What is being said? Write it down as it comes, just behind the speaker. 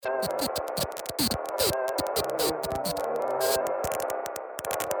It's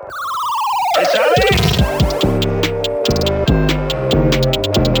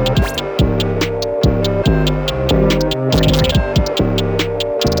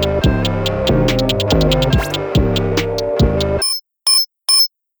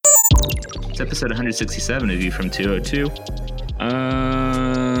episode 167 of You from 202.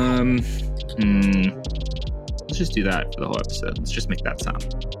 Let's just do that for the whole episode. Let's just make that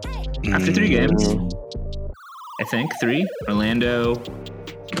sound. After 3 games, I think 3. Orlando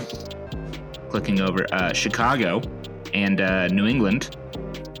clicking over Chicago and New England.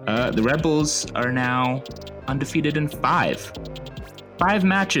 The Rebels are now undefeated in 5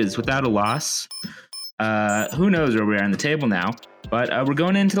 matches without a loss. Who knows where we are on the table now? But we're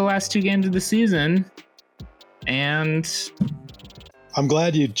going into the last 2 games of the season, and I'm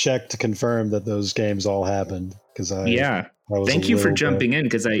glad you checked to confirm that those games all happened. Thank you for jumping in,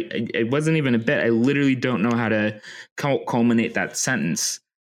 because it wasn't even a bit. I literally don't know how to culminate that sentence.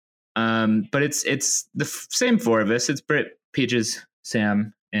 But it's the same 4 of us. It's Britt, Peaches,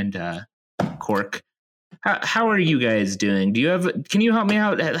 Sam, and Cork. How are you guys doing? Can you help me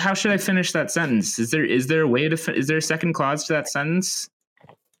out? How should I finish that sentence? Is there a way to? Is there a second clause to that sentence?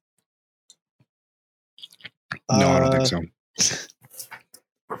 No, I don't think so.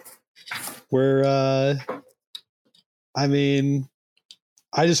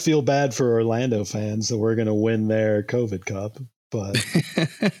 I just feel bad for Orlando fans that we're going to win their COVID Cup, but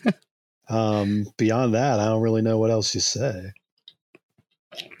beyond that, I don't really know what else you say.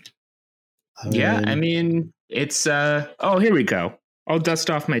 It's here we go. I'll dust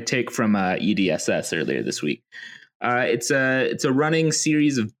off my take from EDSS earlier this week. It's a running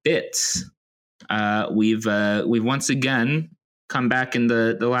series of bits. We've once again come back in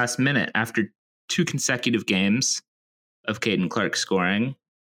the last minute after 2 consecutive games of Caden Clark scoring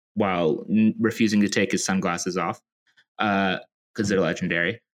while refusing to take his sunglasses off because they're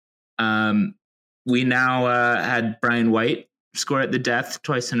legendary. We now had Brian White score at the death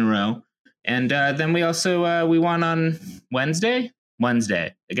twice in a row. And then we also we won on Wednesday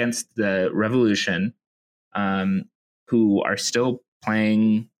against the Revolution, who are still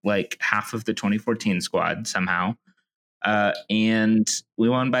playing like half of the 2014 squad somehow. And we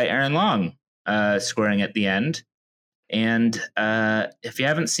won by Aaron Long scoring at the end. And if you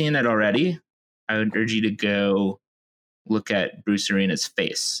haven't seen it already, I would urge you to go look at Bruce Arena's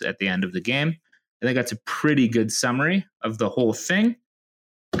face at the end of the game. I think that's a pretty good summary of the whole thing.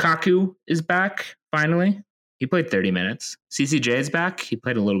 Kaku is back, finally. He played 30 minutes. CCJ is back. He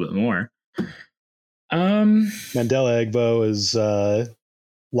played a little bit more. Mandela Egbo is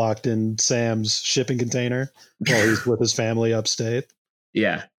locked in Sam's shipping container while he's with his family upstate.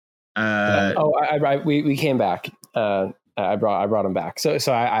 Yeah. We came back. I brought him back. So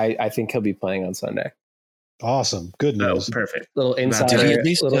I think he'll be playing on Sunday. Awesome. Good news. Oh, perfect. Little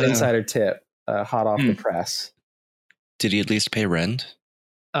insider tip, hot off the press. Did he at least pay rent?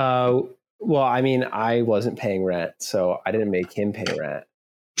 Well, I mean, I wasn't paying rent, so I didn't make him pay rent.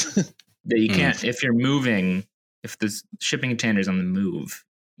 You can't, if you're moving, if the shipping container's on the move,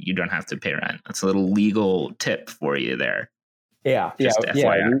 you don't have to pay rent. That's a little legal tip for you there. Yeah.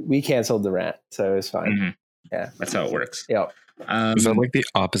 We canceled the rent, so it was fine. Mm-hmm. Yeah, that's how it works. Yeah. Is that like the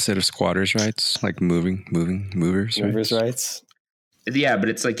opposite of squatters' rights? Like movers' rights? Yeah, but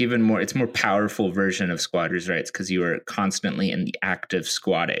it's like even more, it's more powerful version of squatters' rights because you are constantly in the act of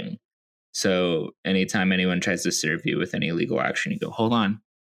squatting. So anytime anyone tries to serve you with any legal action, you go, hold on,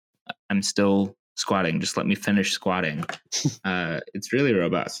 I'm still squatting. Just let me finish squatting. It's really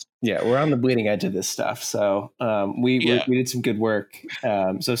robust. Yeah, we're on the bleeding edge of this stuff. So we did some good work.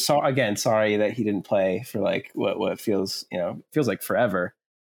 Sorry that he didn't play for like what feels like forever.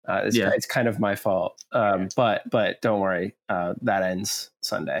 It's kind of my fault. But don't worry, that ends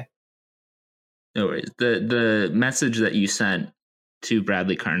Sunday. No worries. The message that you sent to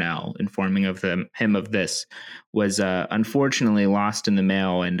Bradley Carnell informing him of this was unfortunately lost in the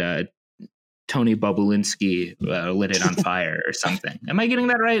mail, and Tony Bobulinski lit it on fire or something. Am I getting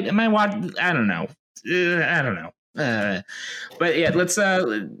that right? Am I watching? I don't know. But yeah, let's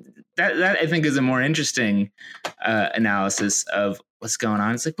that I think is a more interesting analysis of what's going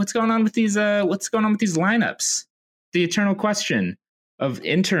on. It's like what's going on with these lineups? The eternal question of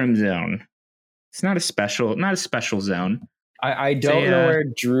interim zone. It's not a special zone. I don't know where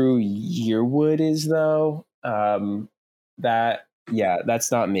Drew Yearwood is though.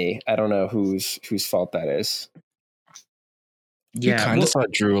 That's not me. I don't know whose fault that is. You kind of saw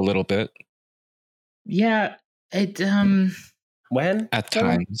Drew a little bit. Yeah, when at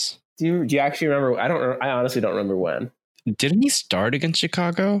times. Do you actually remember? I honestly don't remember when. didn't he start against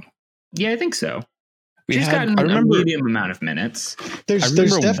Chicago? Yeah, I think so. He's gotten a medium amount of minutes. There's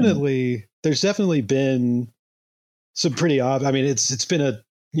definitely been some pretty odd. I mean, it's been a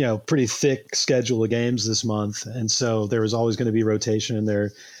pretty thick schedule of games this month, and so there was always going to be rotation. And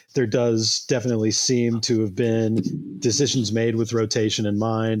there does definitely seem to have been decisions made with rotation in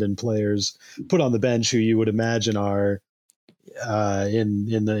mind, and players put on the bench who you would imagine are in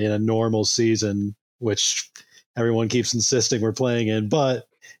a normal season, which everyone keeps insisting we're playing in, but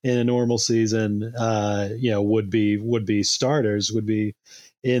in a normal season, would be starters, would be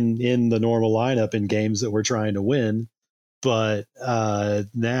in the normal lineup in games that we're trying to win. But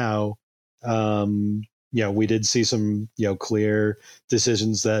now, we did see some, clear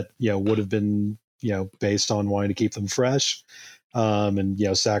decisions that, would have been, based on wanting to keep them fresh,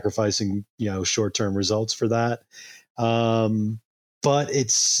 and, sacrificing, short-term results for that. But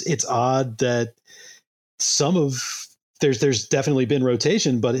it's odd that there's definitely been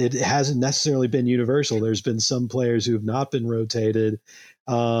rotation, but it hasn't necessarily been universal. There's been some players who have not been rotated.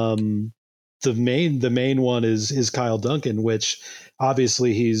 The main one is Kyle Duncan, which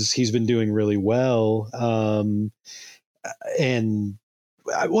obviously he's been doing really well. And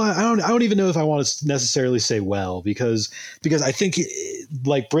I don't even know if I want to necessarily say well, because I think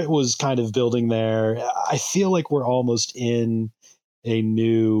like Britt was kind of building there. I feel like we're almost in a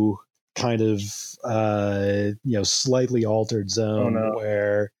new kind of slightly altered zone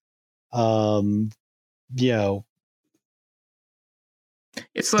where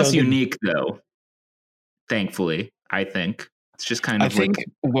it's less unique though, thankfully. I think it's just kind of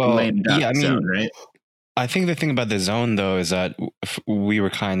lame duck zone, right? I think the thing about the zone though is that we were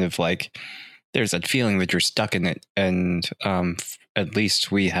kind of like, there's that feeling that you're stuck in it, and at least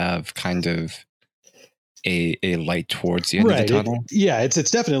we have kind of a light towards the end of the tunnel.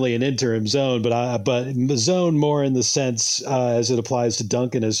 It's definitely an interim zone, but the zone more in the sense as it applies to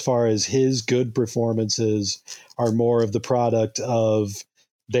Duncan, as far as his good performances are more of the product of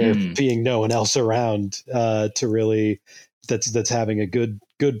there being no one else around to really that's having a good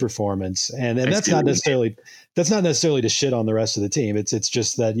performance, and that's not necessarily to shit on the rest of the team. It's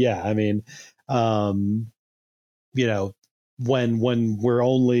just that when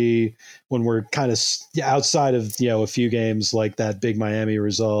we're kind of outside of a few games like that big Miami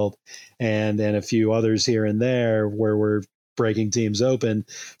result and a few others here and there where we're breaking teams open,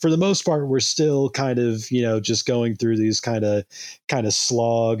 for the most part we're still kind of just going through these kind of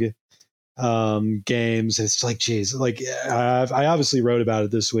slog games. It's like, geez, like I obviously wrote about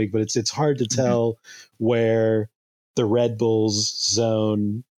it this week, but it's hard to tell where the Red Bulls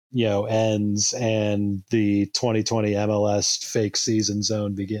zone ends and the 2020 MLS fake season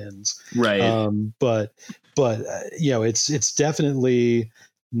zone begins. Right. But it's definitely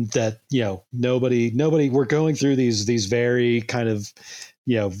that, nobody, we're going through these very kind of,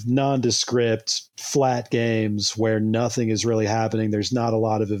 nondescript flat games where nothing is really happening. There's not a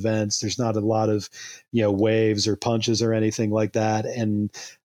lot of events. There's not a lot of, waves or punches or anything like that. And,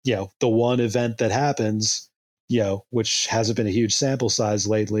 the one event that happens, which hasn't been a huge sample size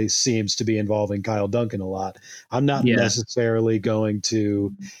lately, seems to be involving Kyle Duncan a lot. I'm not necessarily going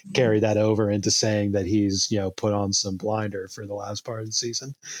to carry that over into saying that he's, put on some blinder for the last part of the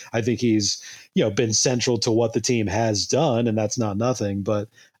season. I think he's, been central to what the team has done, and that's not nothing. But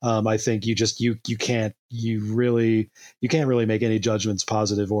I think you can't really make any judgments,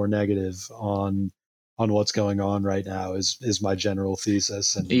 positive or negative, on what's going on right now is my general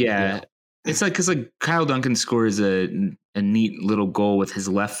thesis. And it's like, because like Kyle Duncan scores a neat little goal with his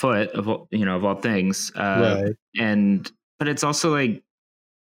left foot of all things, right? But it's also like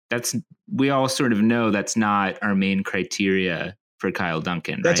we all sort of know that's not our main criteria for Kyle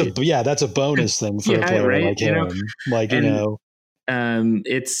Duncan. That's a bonus thing for a player like him.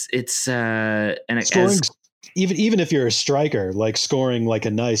 It's scoring. Even if you're a striker, like scoring like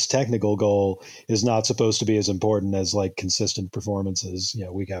a nice technical goal is not supposed to be as important as like consistent performances,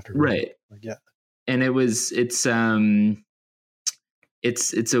 week after week. Right. And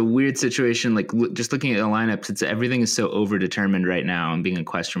it's a weird situation. Like just looking at the lineups, everything is so overdetermined right now and being a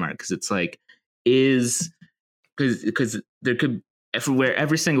question mark. Cause it's like, because there could, where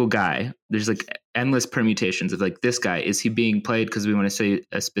every single guy, there's like endless permutations of like, this guy, is he being played because we want to say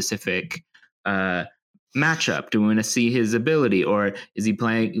a specific, matchup? Do we want to see his ability, or is he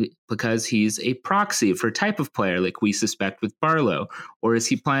playing because he's a proxy for type of player like we suspect with Barlow, or is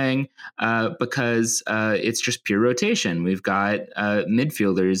he playing because it's just pure rotation? We've got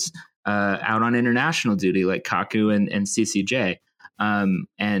midfielders out on international duty like Kaku and CCJ,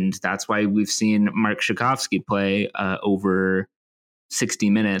 and that's why we've seen Mark Shakovsky play over 60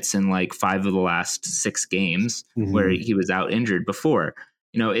 minutes in like 5 of the last 6 games where he was out injured before.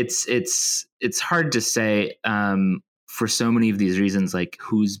 It's hard to say for so many of these reasons, like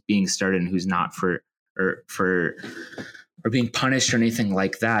who's being started and who's not for or being punished or anything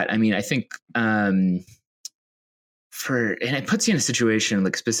like that. I mean, I think and it puts you in a situation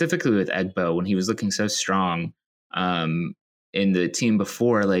like specifically with Egbo when he was looking so strong in the team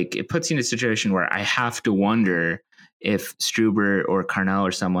before, like it puts you in a situation where I have to wonder if Struber or Carnell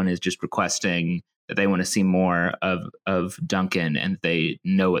or someone is just requesting that they want to see more of Duncan and they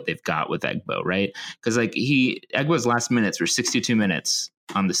know what they've got with Egbo, right? Because like Egbo's last minutes were 62 minutes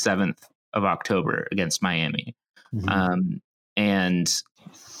on the 7th of October against Miami. And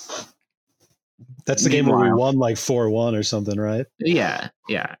that's the game where we won like 4-1 or something, right? Yeah.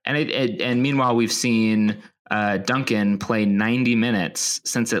 And meanwhile, we've seen Duncan play 90 minutes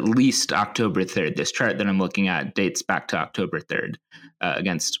since at least October 3rd. This chart that I'm looking at dates back to October 3rd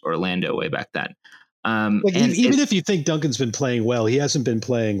against Orlando way back then. Even if you think Duncan's been playing well, he hasn't been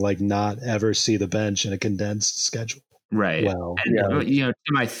playing like not ever see the bench in a condensed schedule. Right. Well, and, to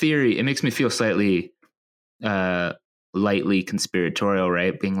my theory, it makes me feel slightly lightly conspiratorial,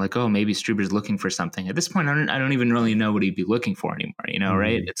 right? Being like, oh, maybe Struber's looking for something. At this point, I don't even really know what he'd be looking for anymore,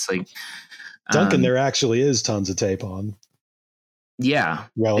 right? It's like Duncan, there actually is tons of tape on. Yeah.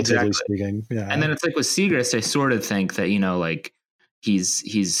 Relatively speaking. Yeah. And then it's like with Siegrist, I sort of think that, like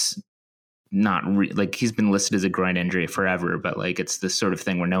he's not like he's been listed as a groin injury forever, but like it's this sort of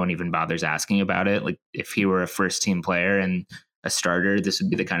thing where no one even bothers asking about it. Like if he were a first team player and a starter, this would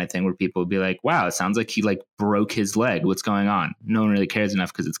be the kind of thing where people would be like, wow, it sounds like he like broke his leg. What's going on? No one really cares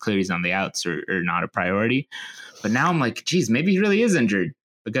enough because it's clear he's on the outs or not a priority. But now I'm like, geez, maybe he really is injured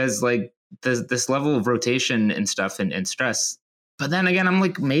because like this level of rotation and stuff and stress. But then again, I'm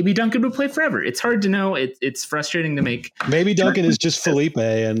like, maybe Duncan would play forever. It's hard to know. It's frustrating to make. Maybe Duncan is just Felipe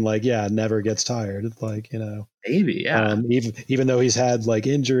and like, never gets tired. Like, maybe, yeah. Even though he's had like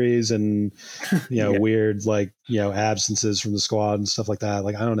injuries and, weird, like, absences from the squad and stuff like that.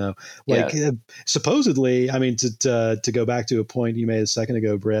 Like, I don't know. Like supposedly, I mean, to go back to a point you made a second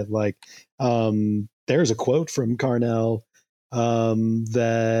ago, Britt, like there's a quote from Carnell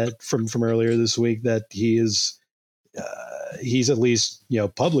that from earlier this week that he's at least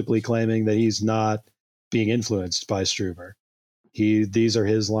publicly claiming that he's not being influenced by Struber. These are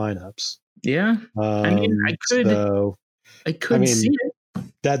his lineups. Yeah, I mean, I could see it.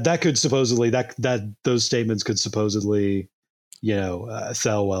 That could supposedly that those statements could supposedly,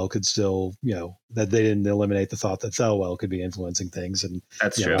 Thelwell could still, that they didn't eliminate the thought that Thelwell could be influencing things, and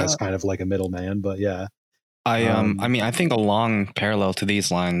that's true. That's kind of like a middleman, but yeah. I mean, I think along parallel to these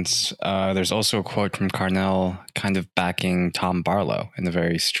lines, there's also a quote from Carnell kind of backing Tom Barlow in a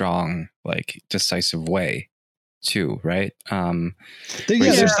very strong, like decisive way too, right?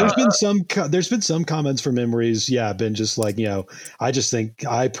 There's been some comments from memories. Yeah, been just like, I just think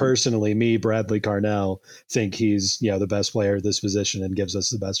I personally, Bradley Carnell, think he's, the best player at this position and gives us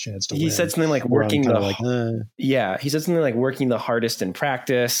the best chance to win. He said something like he said something like working the hardest in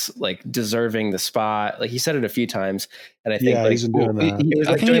practice, like deserving the spot. Like he said it a few times. And I think he's been doing that. It was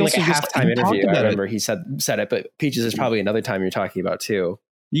like during like a halftime interview. I remember he said it, but Peaches is probably another time you're talking about too.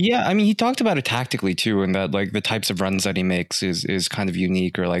 Yeah, I mean, he talked about it tactically too, and that like the types of runs that he makes is kind of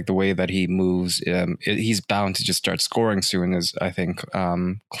unique, or like the way that he moves. He's bound to just start scoring soon, is I think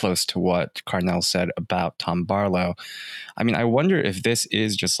close to what Carnell said about Tom Barlow. I mean, I wonder if this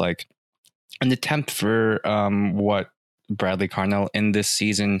is just like an attempt for what Bradley Carnell in this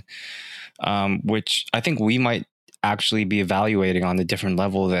season, which I think we might actually be evaluating on a different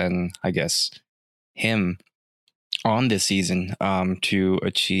level than I guess him on this season to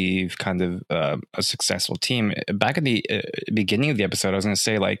achieve kind of a successful team. Back at the beginning of the episode, I was going to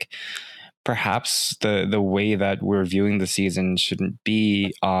say like perhaps the way that we're viewing the season shouldn't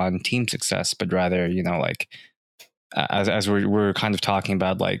be on team success, but rather, like as we're kind of talking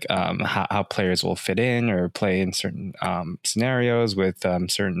about like how players will fit in or play in certain scenarios with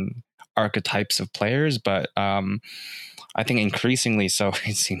certain archetypes of players. But I think increasingly so,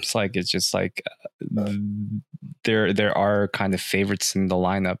 it seems like it's just like there are kind of favorites in the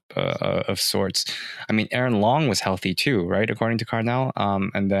lineup of sorts. I mean, Aaron Long was healthy too, right? According to Carnell.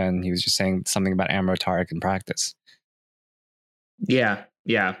 And then he was just saying something about Amro Tarek in practice. Yeah.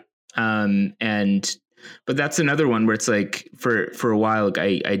 But that's another one where it's like for a while, like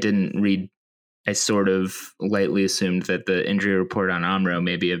I didn't read. I sort of lightly assumed that the injury report on Amro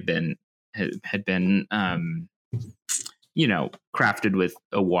maybe had been crafted with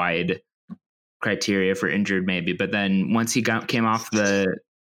a wide criteria for injured maybe. But then once he came off the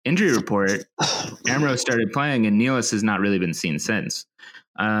injury report, Amro started playing and Nealis has not really been seen since.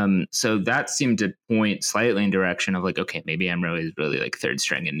 So that seemed to point slightly in direction of like, okay, maybe Amro is really like third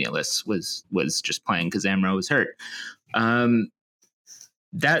string and Nealis was just playing because Amro was hurt.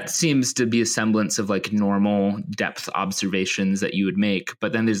 That seems to be a semblance of like normal depth observations that you would make.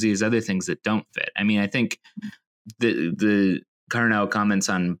 But then there's these other things that don't fit. I mean, I think the Carnell comments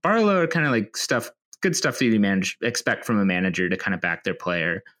on Barlow are kind of like good stuff that you expect from a manager to kind of back their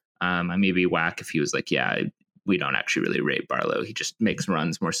player. I may be whack if he was like, yeah, we don't actually really rate Barlow. He just makes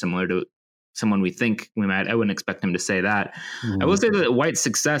runs more similar to someone we think we might. I wouldn't expect him to say that. I will say that White's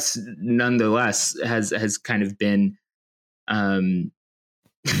success nonetheless has kind of been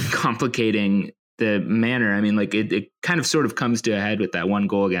complicating the manner. I mean, like it kind of sort of comes to a head with that one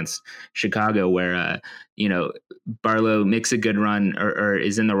goal against Chicago where, Barlow makes a good run or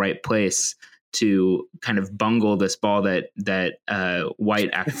is in the right place to kind of bungle this ball that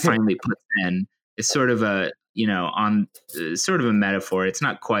White finally puts in. It's sort of a, sort of a metaphor. It's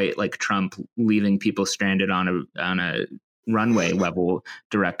not quite like Trump leaving people stranded on a runway level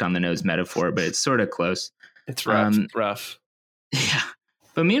direct on the nose metaphor, but it's sort of close. It's rough. Rough. Yeah.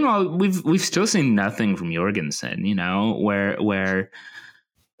 But meanwhile, we've still seen nothing from Jorgensen, where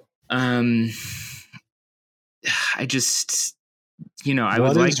I just,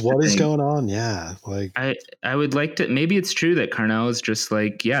 what is going on? Yeah. Like I would like to, maybe it's true that Carnell is just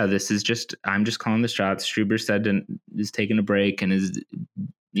like, yeah, I'm just calling the shots. Struber said is taking a break and is,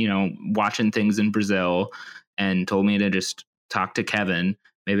 watching things in Brazil and told me to just talk to Kevin.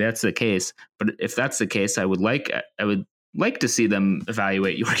 Maybe that's the case. But if that's the case, I would like to see them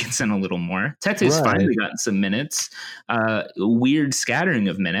evaluate Jorgensen a little more. Tete's finally gotten some minutes, weird scattering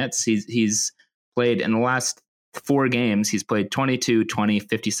of minutes. He's played in the last 4 games. He's played 22, 20,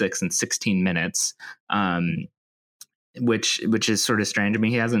 56, and 16 minutes, which is sort of strange. I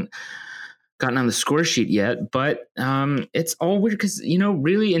mean, he hasn't gotten on the score sheet yet, but it's all weird because,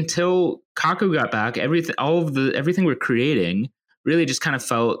 really until Kaku got back, everything we're creating really just kind of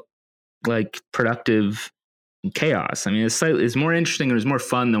felt like productive chaos. I mean, it's more interesting and it was more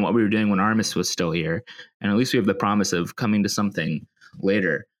fun than what we were doing when Armas was still here. And at least we have the promise of coming to something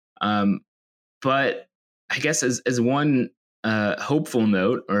later. But I guess as one hopeful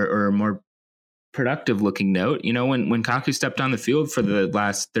note or more productive looking note, when Kaku stepped on the field for the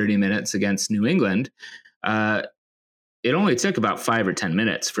last 30 minutes against New England, it only took about 5 or 10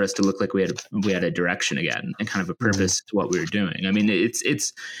 minutes for us to look like we had a direction again and kind of a purpose to what we were doing. I mean,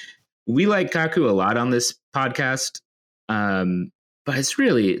 we like Kaku a lot on this podcast, but it's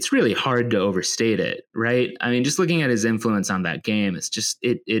really hard to overstate it, right? I mean, just looking at his influence on that game, it's just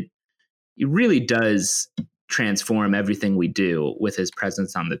it really does transform everything we do with his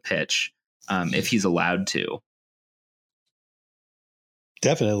presence on the pitch, if he's allowed to.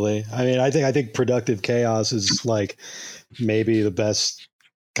 Definitely. I mean, I think productive chaos is like maybe the best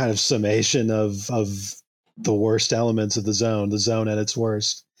kind of summation of the worst elements of the zone at its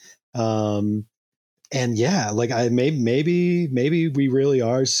worst. And yeah, like maybe we really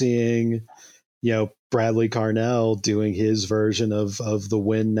are seeing, Bradley Carnell doing his version of the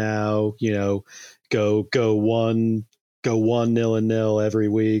win now, go 1-0 every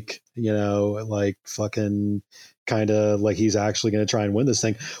week, like fucking kind of like he's actually going to try and win this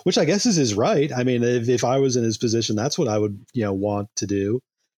thing, which I guess is his right. I mean, if I was in his position, that's what I would, want to do.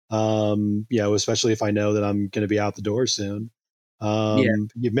 Especially if I know that I'm going to be out the door soon.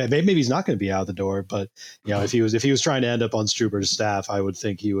 Maybe he's not going to be out the door, but if he was trying to end up on Struber's staff, I would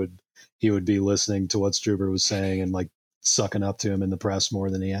think he would be listening to what Struber was saying and like sucking up to him in the press more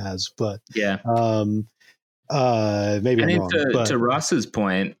than he has. But yeah, maybe I'm wrong. To Ross's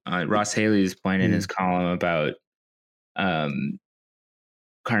point, Ross Haley's point in his column about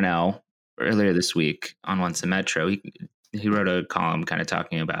Carnell earlier this week on Once a Metro, he wrote a column kind of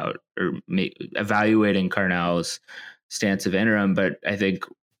talking about evaluating Carnell's stance of interim, but I think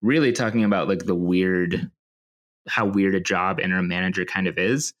really talking about like how weird a job interim manager kind of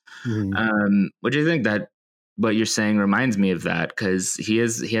is, which I think that what you're saying reminds me of that, because he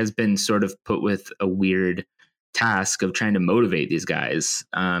has been sort of put with a weird task of trying to motivate these guys,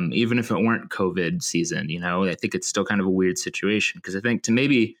 even if it weren't COVID season. I think it's still kind of a weird situation, because I think to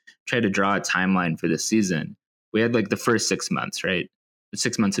maybe try to draw a timeline for this season, we had like the first 6 months, right?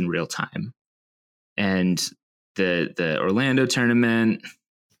 6 months in real time, and the Orlando tournament,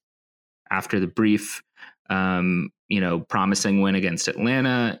 after the brief promising win against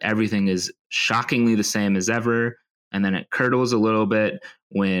Atlanta, everything is shockingly the same as ever. And then it curdles a little bit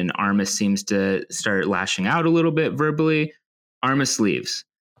when Armas seems to start lashing out a little bit verbally. Armas leaves.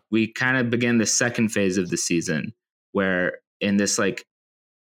 We kind of begin the second phase of the season, where in this like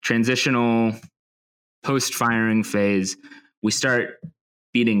transitional post-firing phase, we start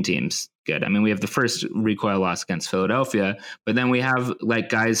beating teams good. I mean, we have the first recoil loss against Philadelphia, but then we have like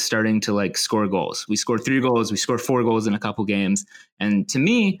guys starting to like score goals. We score 3 goals, we score 4 goals in a couple games. And to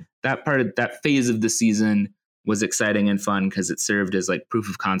me, that part of that phase of the season was exciting and fun because it served as like proof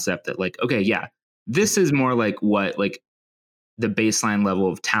of concept that like, okay, yeah, this is more like what like the baseline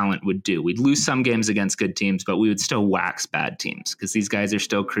level of talent would do. We'd lose some games against good teams, but we would still wax bad teams because these guys are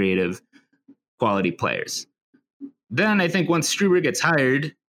still creative, quality players. Then I think once Struber gets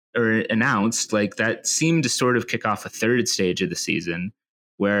hired or announced, like that seemed to sort of kick off a third stage of the season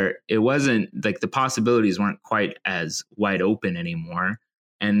where it wasn't like the possibilities weren't quite as wide open anymore.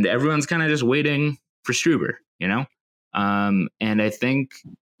 And everyone's kind of just waiting for Struber, you know? And I think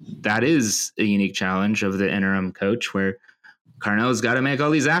that is a unique challenge of the interim coach where Carnell's got to make all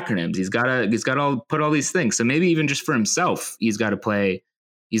these acronyms. He's got to put all these things. So maybe even just for himself, he's got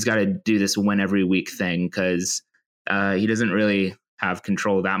to do this win every week thing because he doesn't really have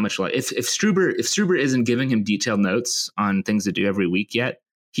control that much. Like if Struber isn't giving him detailed notes on things to do every week yet,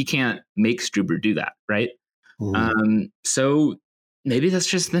 he can't make Struber do that, right? So maybe that's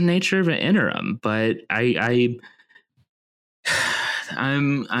just the nature of an interim. But I'm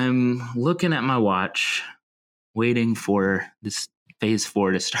looking at my watch, waiting for this phase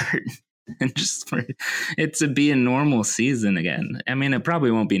 4 to start. And just for it to be a normal season again. I mean, it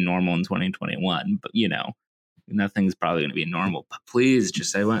probably won't be normal in 2021, but you know, nothing's probably going to be normal. But please,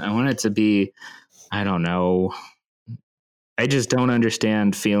 just I want it to be. I don't know. I just don't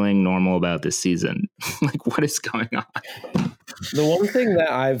understand feeling normal about this season. Like, what is going on? The one thing that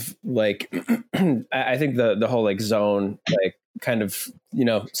I've like, I think the whole like zone, like kind of, you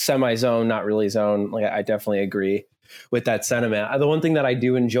know, semi-zone, not really zone. Like, I definitely agree with that sentiment. The one thing that I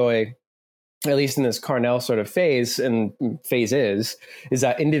do enjoy, at least in this Carnell sort of phase and phases, is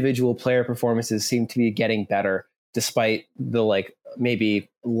that individual player performances seem to be getting better despite the like maybe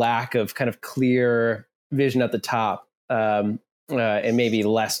lack of kind of clear vision at the top, and maybe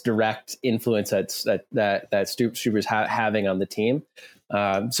less direct influence that Struber's having on the team.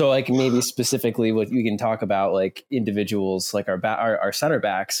 So like maybe specifically what we can talk about, like individuals like our center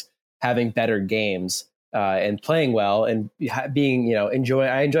backs having better games and playing well and being, you know,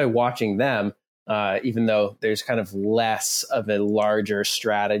 I enjoy watching them, even though there's kind of less of a larger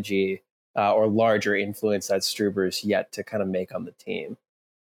strategy or larger influence that Struber's yet to kind of make on the team.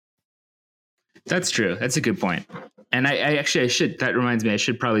 That's true. That's a good point. And I should, that reminds me, I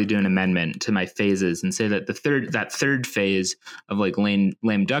should probably do an amendment to my phases and say that that third phase of like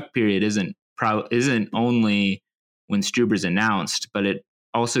lame duck period isn't only when Struber's announced, but it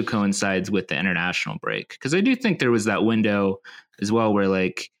also coincides with the international break. Cause I do think there was that window as well where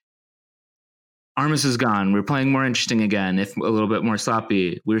like Armas is gone. We're playing more interesting again, if a little bit more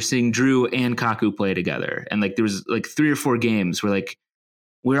sloppy. We were seeing Drew and Kaku play together. And like there was like 3 or 4 games where like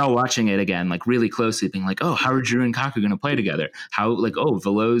we're all watching it again, like really closely, being like, oh, how are Drew and Kaku going to play together? How, like, oh,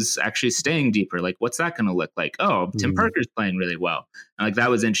 Velo's actually staying deeper. Like, what's that going to look like? Oh, Tim Parker's playing really well. And like,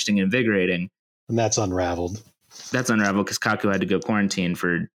 that was interesting and invigorating. And that's unraveled. That's unraveled because Kaku had to go quarantine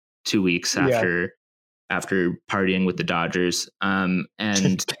for 2 weeks after partying with the Dodgers. And,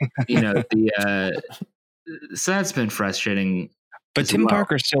 you know, so that's been frustrating. But Tim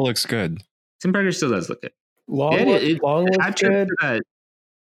Parker still looks good. Tim Parker still does look good. Long looks good.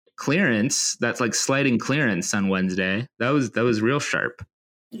 Clearance, that's like sliding clearance on Wednesday. That was real sharp.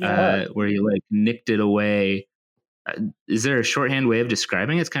 Yeah. Where he like nicked it away. Is there a shorthand way of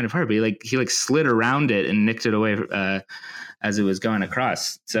describing it? It's kind of hard, but he slid around it and nicked it away as it was going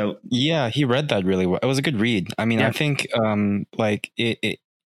across. So yeah, he read that really well. It was a good read. I mean, yeah. I think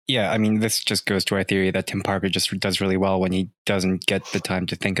yeah, I mean, this just goes to our theory that Tim Parker just does really well when he doesn't get the time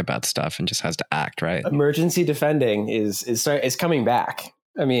to think about stuff and just has to act, right? Emergency defending is coming back.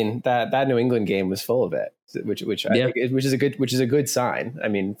 I mean, that New England game was full of it, which I think is a good sign. I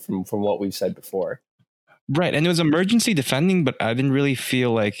mean, from what we've said before. Right. And it was emergency defending, but I didn't really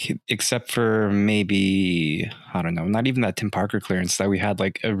feel like, except for maybe, I don't know, not even that Tim Parker clearance, that we had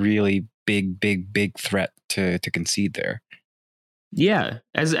like a really big threat to concede there. Yeah.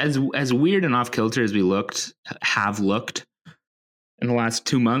 As weird and off kilter as we have looked in the last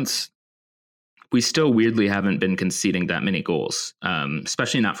 2 months, we still weirdly haven't been conceding that many goals,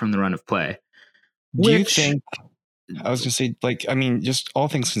 especially not from the run of play. Do you think, I was going to say, like, I mean, just all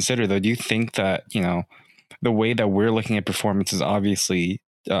things considered, though, do you think that, you know, the way that we're looking at performance is obviously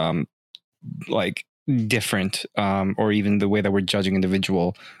like different, or even the way that we're judging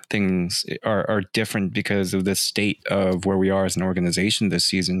individual things are different because of the state of where we are as an organization this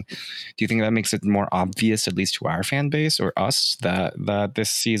season. Do you think that makes it more obvious, at least to our fan base or us, that this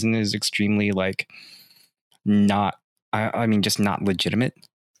season is extremely like not, I mean, just not legitimate?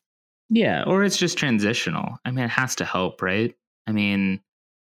 Yeah, or it's just transitional. I mean, it has to help, right? I mean,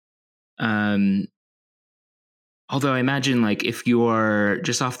 although I imagine, like, if you are,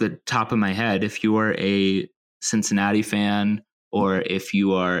 just off the top of my head, if you are a Cincinnati fan, or if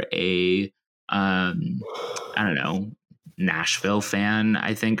you are a, I don't know, Nashville fan,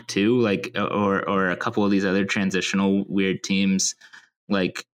 I think too, like, or a couple of these other transitional weird teams,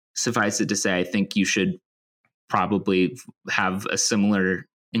 like, suffice it to say, I think you should probably have a similar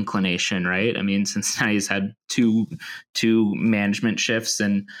inclination, right? I mean, Cincinnati's had two management shifts,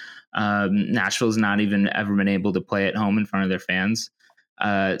 and Nashville's not even ever been able to play at home in front of their fans.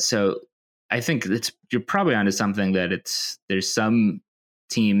 So I think you're probably onto something, that there's some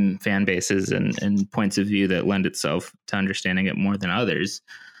team fan bases and points of view that lend itself to understanding it more than others.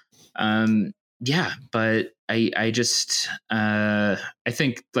 Yeah, but I just I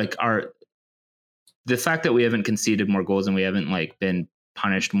think, like, the fact that we haven't conceded more goals and we haven't, like, been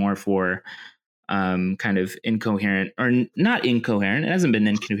punished more for kind of incoherent, or not incoherent, it hasn't been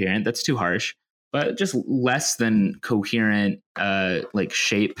incoherent, that's too harsh, but just less than coherent like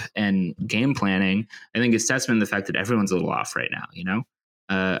shape and game planning, I think is testament to the fact that everyone's a little off right now, you know.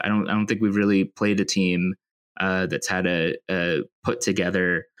 I don't think we've really played a team that's had a put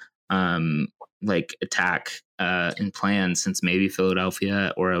together like attack and plan since maybe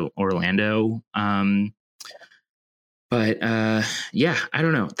Philadelphia or Orlando. But yeah, I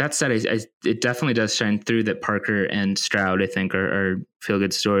don't know. That said, it definitely does shine through that Parker and Stroud, I think, are feel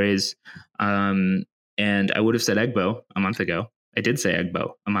good stories. And I would have said Egbo a month ago. I did say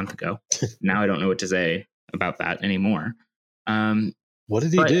Egbo a month ago. Now I don't know what to say about that anymore. What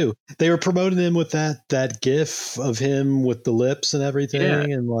did he do? They were promoting him with that GIF of him with the lips and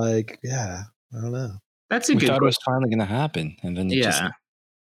everything, and like, yeah, I don't know. That's a good. We thought it was finally going to happen, and then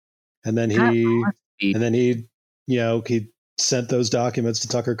and then he he sent those documents to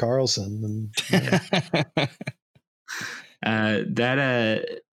Tucker Carlson, and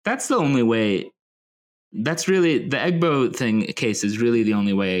that's the only way. That's really the Egbo case is really the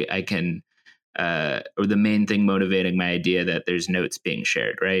only way I can. Or the main thing motivating my idea that there's notes being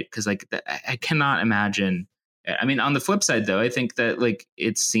shared, right? Because like I cannot imagine. I mean, on the flip side, though, I think that like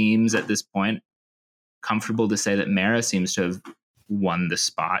it seems at this point comfortable to say that Mara seems to have won the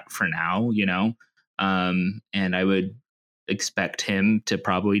spot for now, you know, and I would expect him to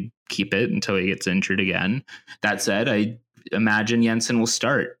probably keep it until he gets injured again. That said, I imagine Jensen will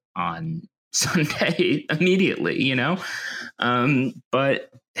start on Sunday immediately, you know, but.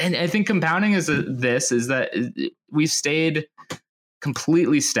 And I think compounding is that we've stayed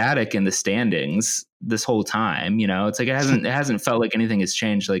completely static in the standings this whole time. You know, it's like it hasn't felt like anything has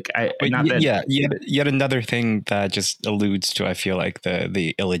changed. Like yet another thing that just alludes to, I feel like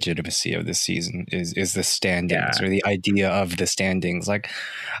the illegitimacy of this season is the standings, or the idea of the standings, like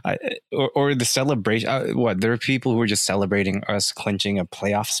or the celebration. There are people who are just celebrating us clinching a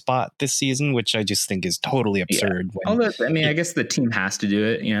playoff spot this season, which I just think is totally absurd. Although, I mean, I guess the team has to do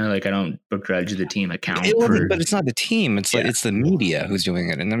it. You know, like I don't begrudge the team account, but it's not the team. It's like it's the media who's doing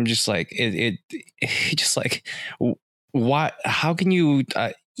it, and I'm just like it just like, why? How can you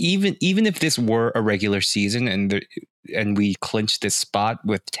even if this were a regular season and we clinched this spot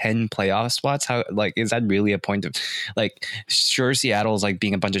with 10 playoff spots, how, like, is that really a point of, like, sure, Seattle's like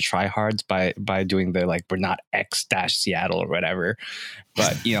being a bunch of tryhards by doing the, like, we're not X-Seattle or whatever,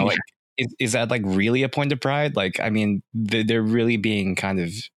 but you know, like, is that like really a point of pride? Like, I mean, they're really being kind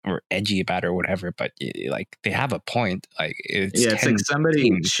of or edgy about it or whatever, but like they have a point. Like, it's like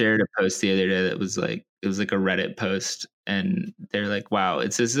somebody shared a post the other day that was like, it was like a Reddit post, and they're like, wow,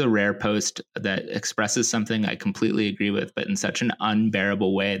 this is a rare post that expresses something I completely agree with, but in such an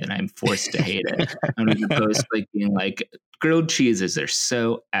unbearable way that I'm forced to hate it. I'm going to post like being like, grilled cheeses are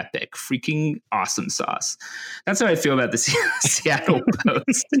so epic, freaking awesome sauce. That's how I feel about the Seattle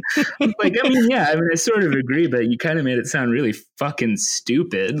Post. Like, I mean, I sort of agree, but you kind of made it sound really fucking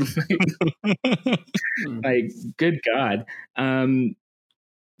stupid. Like, good God.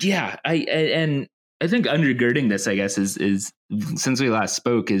 I think undergirding this, I guess, is since we last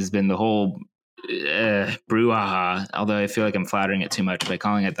spoke, has been the whole brouhaha, although I feel like I'm flattering it too much by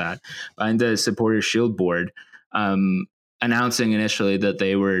calling it that, behind the Supporters Shield Board announcing initially that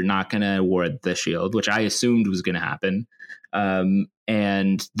they were not going to award the shield, which I assumed was going to happen.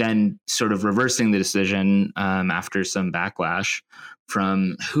 and then sort of reversing the decision after some backlash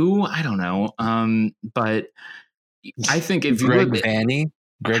from who, I don't know. But I think if you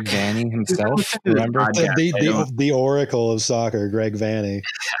Greg Vanney himself, remember? The oracle of soccer, Greg Vanney.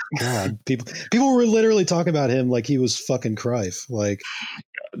 God, people were literally talking about him like he was fucking Cruyff, like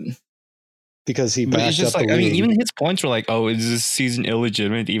because he backed up the league. I mean, even his points were like, "Oh, is this season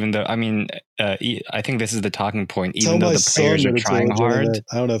illegitimate?" Even though, I mean, I think this is the talking point. Even though the players are trying hard,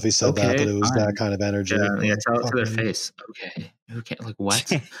 I don't know if he said that, but it was that kind of energy. Yeah, tell it to their face. Okay, like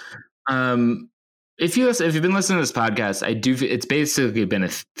what? If you've been listening to this podcast, it's basically been a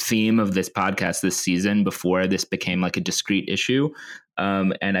theme of this podcast this season before this became like a discrete issue.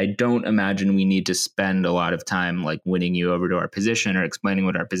 And I don't imagine we need to spend a lot of time like winning you over to our position or explaining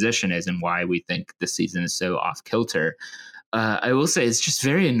what our position is and why we think this season is so off kilter. I will say it's just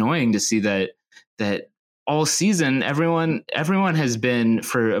very annoying to see that all season, everyone has been,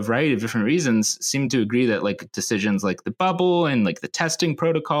 for a variety of different reasons, seemed to agree that like decisions like the bubble and like the testing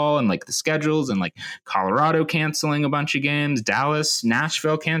protocol and like the schedules and like Colorado canceling a bunch of games, Dallas,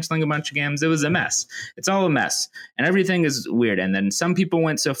 Nashville canceling a bunch of games, it was a mess. It's all a mess and everything is weird. And then some people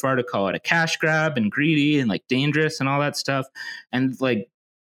went so far to call it a cash grab and greedy and like dangerous and all that stuff. And like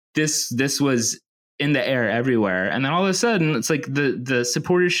this was in the air everywhere. And then all of a sudden it's like the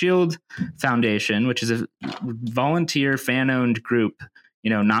Supporters Shield Foundation, which is a volunteer fan-owned group,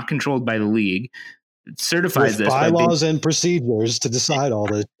 not controlled by the league, certifies this bylaws and procedures to decide all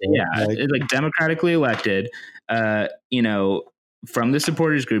this. Yeah. Like democratically elected, from the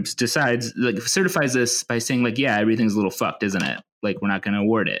supporters groups certifies this by saying like, yeah, everything's a little fucked, isn't it? Like we're not going to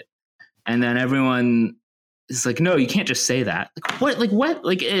award it. And then everyone is like, no, you can't just say that. Like what?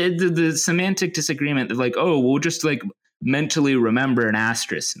 Like the semantic disagreement of like, oh, we'll just like mentally remember an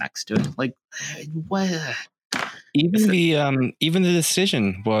asterisk next to it. Like what? Even the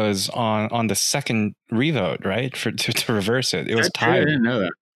decision was on the second revote, right? To reverse it. It was tied. I didn't know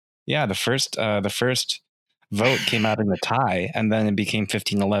that. Yeah, the first vote came out in a tie, and then it became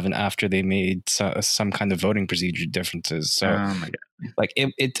 15-11 after they made some kind of voting procedure differences. So, oh my God. Like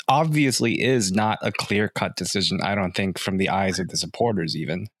it obviously is not a clear-cut decision, I don't think, from the eyes of the supporters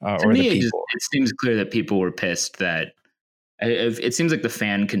even, or the people. It seems clear that people were pissed that it seems like the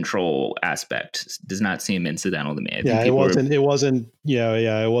fan control aspect does not seem incidental to me. It wasn't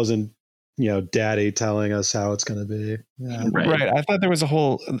daddy telling us how it's going to be. Yeah. Right. I thought there was a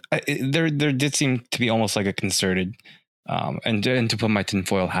whole, there did seem to be almost like a concerted, and to put my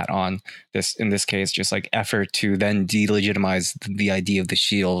tinfoil hat on in this case, just like effort to then delegitimize the idea of the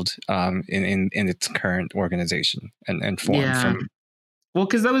Shield, in its current organization and form. Yeah. Well,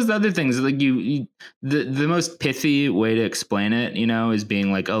 because that was the other things like the most pithy way to explain it, is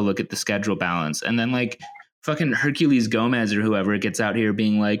being like, oh, look at the schedule balance. And then like fucking Herculez Gomez or whoever gets out here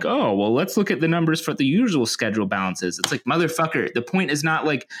being like, oh, well, let's look at the numbers for the usual schedule balances. It's like, motherfucker, the point is not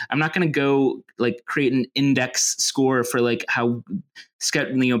like, I'm not going to go like create an index score for like how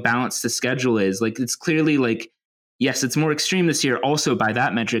balanced the schedule is. Like, it's clearly like, yes, it's more extreme this year also by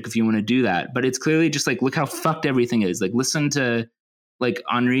that metric if you want to do that. But it's clearly just like, look how fucked everything is. Like, listen to like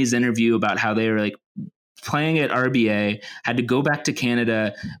Henri's interview about how they were like playing at RBA, had to go back to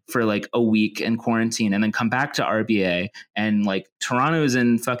Canada for like a week and quarantine and then come back to RBA. And like Toronto's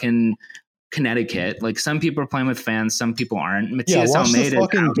in fucking Connecticut. Like some people are playing with fans, some people aren't. Matias watch Almeida the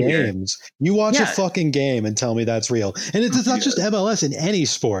fucking games. You watch a fucking game and tell me that's real. And it's not just MLS, in any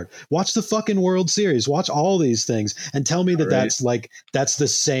sport. Watch the fucking World Series. Watch all these things and tell me that that's the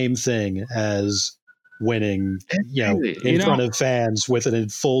same thing as winning, in front of fans with a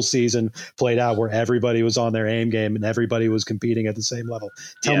full season played out where everybody was on their aim game and everybody was competing at the same level.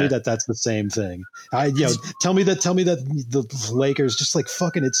 Tell me that that's the same thing. Tell me that the Lakers just like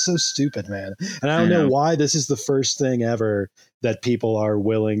fucking, it's so stupid, man. And I don't know why this is the first thing ever that people are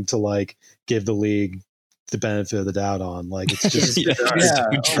willing to like give the league the benefit of the doubt on. Like it's just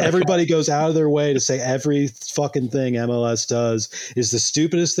everybody goes out of their way to say every fucking thing MLS does is the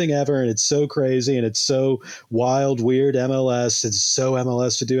stupidest thing ever, and it's so crazy and it's so wild, weird MLS. It's so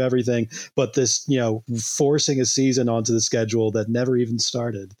MLS to do everything, but this forcing a season onto the schedule that never even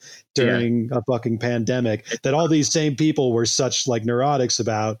started during a fucking pandemic that all these same people were such like neurotics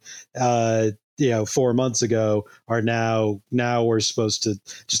about 4 months ago are now we're supposed to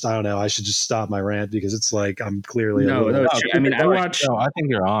just, I don't know, I should just stop my rant because it's like I'm clearly I mean, I watched. No, I think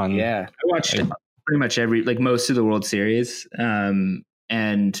you're on. Yeah, I watched pretty much most of the World Series, and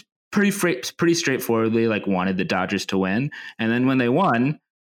pretty straightforwardly like wanted the Dodgers to win, and then when they won,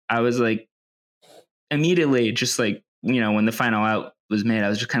 I was like immediately just like when the final out was made, I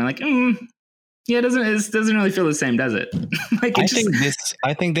was just kind of like Yeah, it doesn't really feel the same, does it? Like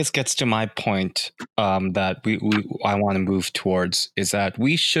I think this gets to my point that I want to move towards is that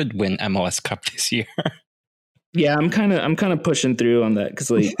we should win MLS Cup this year. Yeah, I'm kind of pushing through on that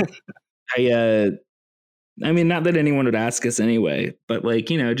because like I mean, not that anyone would ask us anyway, but like,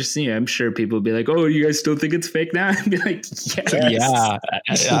 just, I'm sure people would be like, oh, you guys still think it's fake now? I'd be like, yes.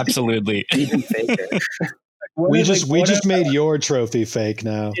 Yeah, absolutely. Even faker. We just made your trophy fake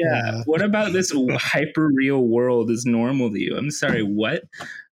now. Yeah. What about this hyper real world is normal to you? I'm sorry, what?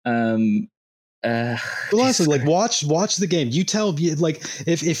 Well, honestly, like watch the game. You tell like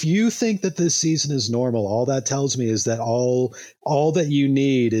if you think that this season is normal, all that tells me is that all that you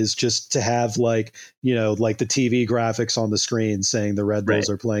need is just to have like like the TV graphics on the screen saying the Red Bulls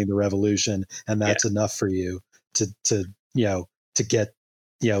are playing the Revolution, and that's enough for you to get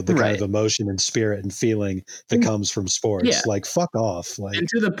the kind of emotion and spirit and feeling that comes from sports. Yeah. Like fuck off. Like, and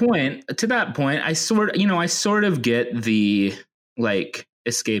to that point, I sort of get the like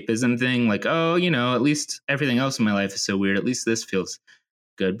escapism thing, like, oh, at least everything else in my life is so weird, at least this feels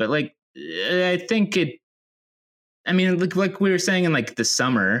good. But like I think like we were saying in like the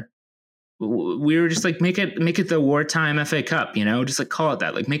summer, we were just like make it the wartime FA Cup, just like call it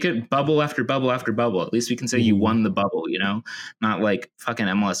that, like make it bubble after bubble after bubble. At least we can say you won the bubble, not like fucking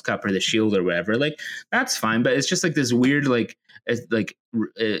MLS Cup or the Shield or whatever. Like that's fine, but it's just like this weird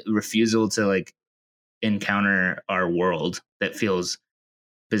refusal to like encounter our world that feels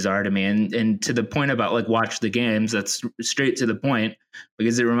bizarre to me, and to the point about like watch the games, that's straight to the point,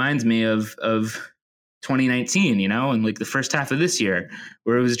 because it reminds me of 2019, and like the first half of this year,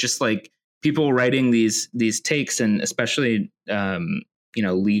 where it was just like people writing these takes, and especially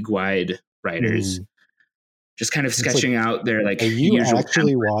league wide writers just kind of sketching out their like, are you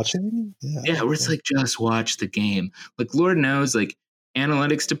actually watching? Yeah, where it's like, just watch the game. Like Lord knows, like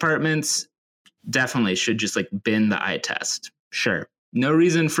analytics departments definitely should just like bin the eye test. Sure. No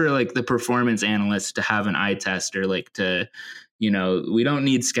reason for like the performance analysts to have an eye test, or like to, we don't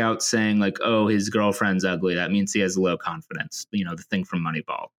need scouts saying like, oh, his girlfriend's ugly, that means he has low confidence. The thing from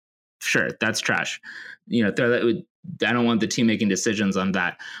Moneyball. Sure, that's trash. I don't want the team making decisions on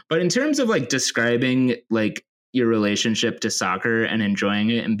that. But in terms of like describing like your relationship to soccer and enjoying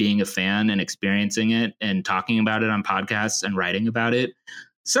it and being a fan and experiencing it and talking about it on podcasts and writing about it,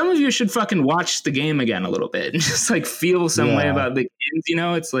 some of you should fucking watch the game again a little bit and just like feel some way about the games.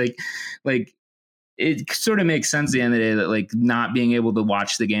 It's like it sort of makes sense at the end of the day that like not being able to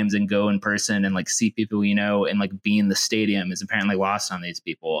watch the games and go in person and like see people, and like be in the stadium is apparently lost on these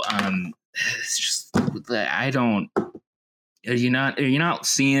people. It's just, I don't, are you not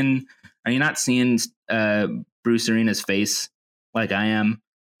seeing Bruce Arena's face like I am?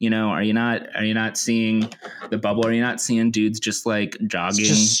 Are you not seeing the bubble? Are you not seeing dudes just like jogging,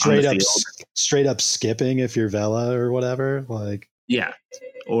 just straight up skipping if you're Vela or whatever? Like, yeah,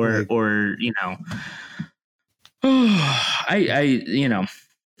 or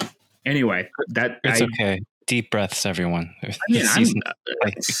anyway, it's okay. Deep breaths, everyone.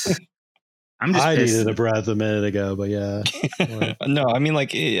 I needed a breath a minute ago, but yeah. No, I mean,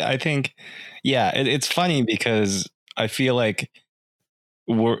 like, I think, it's funny because I feel like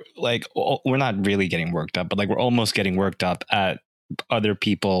we're not really getting worked up, but like we're almost getting worked up at other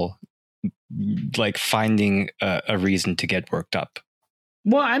people like finding a reason to get worked up.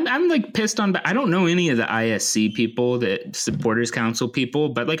 Well, I'm like pissed on, but I don't know any of the ISC people, the supporters council people,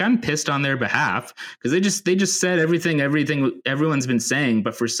 but like I'm pissed on their behalf because they just said everything everyone's been saying,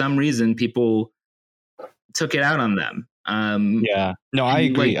 but for some reason people took it out on them. Yeah, no, I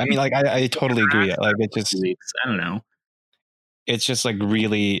agree. Like, I mean, like I totally agree. Like it just, I don't know. It's just like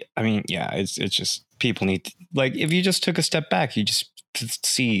really, I mean, yeah, it's just people need to, like, if you just took a step back, you just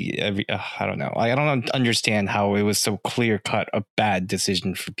see I don't know. I don't understand how it was so clear cut a bad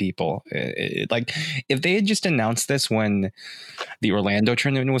decision for people. Like if they had just announced this when the Orlando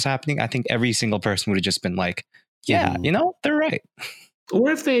tournament was happening, I think every single person would have just been like, yeah, they're right. Or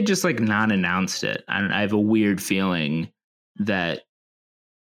if they had just like not announced it, I have a weird feeling that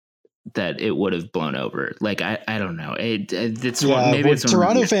it would have blown over. Like I don't know.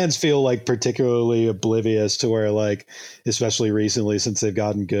 Toronto fans feel like particularly oblivious to where, like, especially recently since they've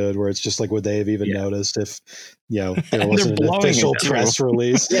gotten good, where it's just like, would they have even noticed if there wasn't an official press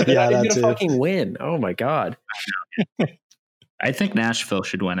release? Yeah, they're gonna fucking win. Oh my god. I think Nashville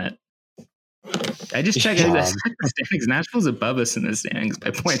should win it. I just checked the standings. Nashville's above us in the standings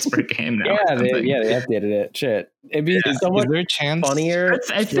by points per game now. They updated it. Shit. It'd be somewhat is there a chance funnier.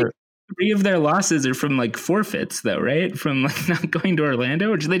 I think 3 of their losses are from like forfeits, though, right? From like not going to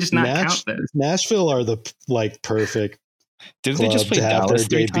Orlando, or do they just not count those? Nashville are the like perfect Did they just play to have Dallas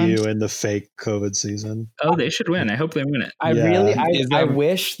their 3 debut times? in the fake COVID season. Oh, they should win. I hope they win it. I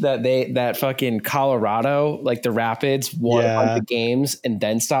wish that fucking Colorado, like the Rapids, won a bunch of games and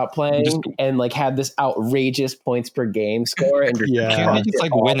then stopped playing and like had this outrageous points per game score and can't they just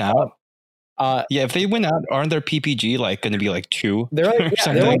like win out? If they win out, aren't their PPG like going to be like 2? They're like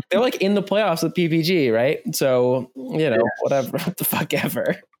they're like in the playoffs with PPG, right? So whatever, what the fuck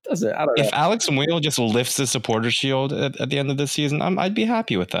ever. I don't know. If Alex Muyl just lifts the supporter shield at the end of the season, I'd be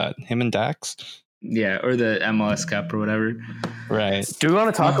happy with that. Him and Dax. Yeah, or the MLS Cup or whatever. Right. Do we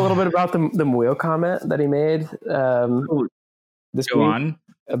want to talk a little bit about the Muyl comment that he made this Go week? on.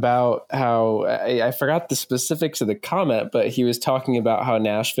 About how I forgot the specifics of the comment, but he was talking about how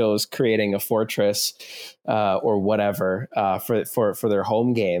Nashville is creating a fortress or whatever for their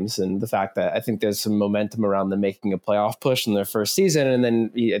home games, and the fact that I think there's some momentum around them making a playoff push in their first season. And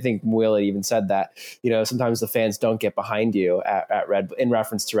then I think Will even said that sometimes the fans don't get behind you at in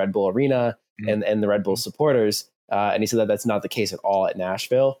reference to Red Bull Arena and the Red Bull supporters, and he said that that's not the case at all at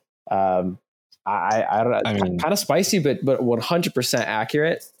Nashville. I don't know. I mean, kind of spicy, but 100%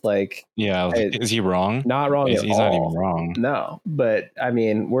 accurate. Like, is he wrong? Not wrong. He's not even wrong. No, but I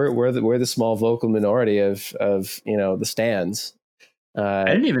mean, we're the small vocal minority of the stands. I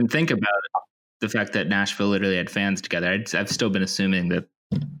didn't even think about the fact that Nashville literally had fans together. I've still been assuming that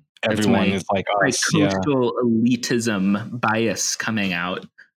everyone is like us. Coastal elitism bias coming out.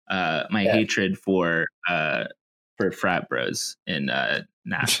 My hatred for frat bros in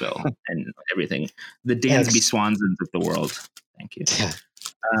Nashville and everything. The Dansby Swansons of the world. Thank you.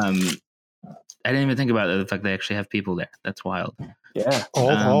 I didn't even think about the fact they actually have people there. That's wild. Yeah.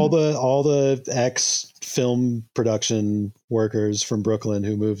 All the ex film production workers from Brooklyn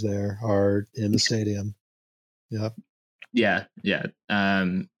who moved there are in the stadium. Yep. Yeah.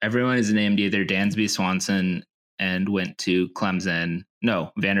 Everyone is named either Dansby Swanson and went to Clemson.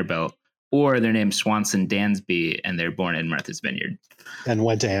 No, Vanderbilt. Or they're named Swanson Dansby and they're born in Martha's Vineyard. And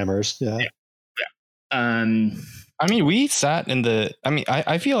went to Amherst. Yeah. I mean, we sat in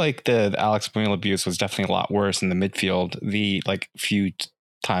I feel like the Alex Muyl abuse was definitely a lot worse in the midfield the few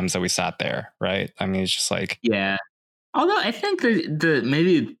times that we sat there, right? I mean, it's just like... Yeah. Although I think the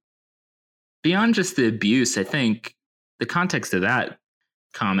maybe beyond just the abuse, I think the context of that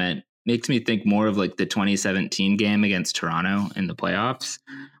comment makes me think more of like the 2017 game against Toronto in the playoffs.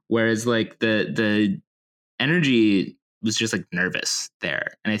 Whereas like the energy was just like nervous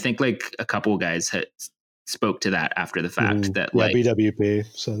there. And I think like a couple of guys spoke to that after the fact that like BWP.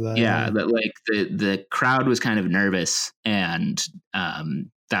 So that like the crowd was kind of nervous and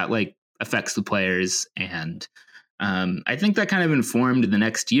that like affects the players. And I think that kind of informed the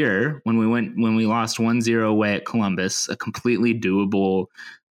next year when we lost 1-0 away at Columbus, a completely doable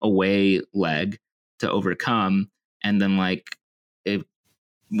away leg to overcome. And then like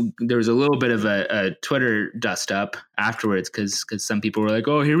there was a little bit of a Twitter dust up afterwards because some people were like,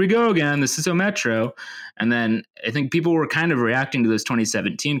 oh, here we go again. This is so Metro. And then I think people were kind of reacting to those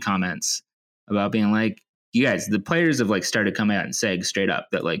 2017 comments about being like, you guys, the players have like started coming out and saying straight up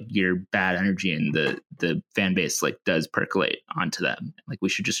that like your bad energy and the fan base like does percolate onto them. Like we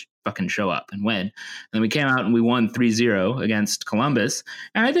should just fucking show up and win. And then we came out and we won 3-0 against Columbus.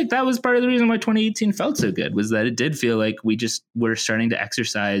 And I think that was part of the reason why 2018 felt so good, was that it did feel like we just were starting to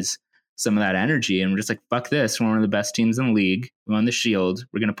exercise some of that energy. And we're just like, fuck this. We're one of the best teams in the league. We won the Shield.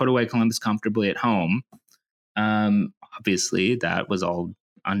 We're going to put away Columbus comfortably at home. Obviously that was all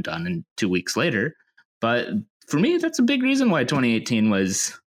undone in 2 weeks later. But for me, that's a big reason why 2018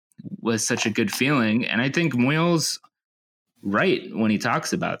 was such a good feeling. And I think Muyle's right when he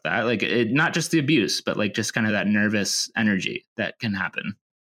talks about that. Like not just the abuse, but like just kind of that nervous energy that can happen.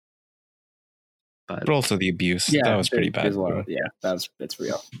 But also the abuse. Yeah, that was pretty bad. It's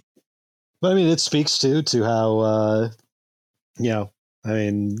real. But I mean, it speaks to how,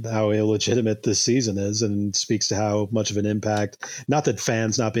 how illegitimate this season is, and speaks to how much of an impact, not that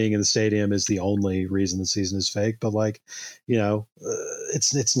fans not being in the stadium is the only reason the season is fake, but like,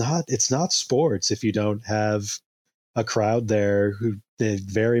 it's not sports if you don't have a crowd there who it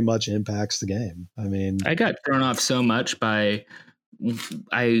very much impacts the game. I mean, I got thrown off so much by,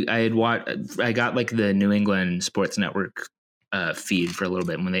 I got like the New England Sports Network feed for a little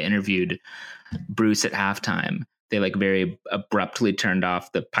bit. And when they interviewed Bruce at halftime, they like very abruptly turned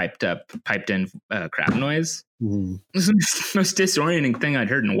off the piped in crowd noise. Mm-hmm. It was the most disorienting thing I'd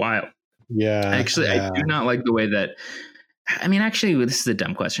heard in a while. Yeah. Actually, I do not like the way that, I mean, actually, this is a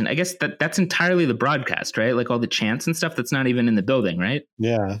dumb question. I guess that's entirely the broadcast, right? Like all the chants and stuff that's not even in the building, right?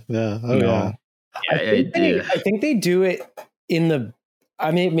 Yeah. Yeah. Oh, no. Yeah. I think they do it in the,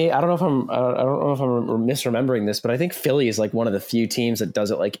 I mean, I don't know if I'm misremembering this, but I think Philly is like one of the few teams that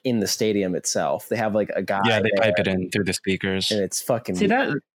does it like in the stadium itself. They have like a guy. Yeah, they pipe it in through the speakers, and it's fucking. See,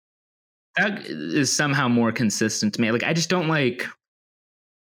 that is somehow more consistent to me. Like, I just don't like.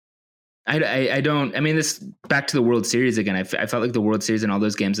 I don't. I mean, this back to the World Series again. I felt like the World Series and all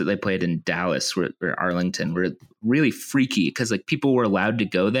those games that they played in Dallas or Arlington were really freaky because like people were allowed to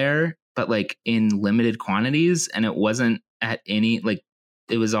go there, but like in limited quantities, and it wasn't at any like.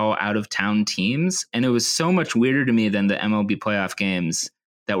 It was all out of town teams. And it was so much weirder to me than the MLB playoff games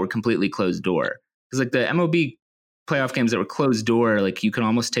that were completely closed door. Because like the MLB playoff games that were closed door, like you can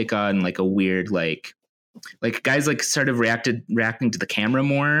almost take on like a weird, like guys like started reacting to the camera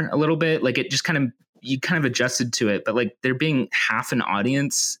more a little bit. Like it just you kind of adjusted to it, but like there being half an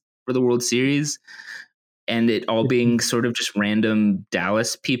audience for the World Series and it all being sort of just random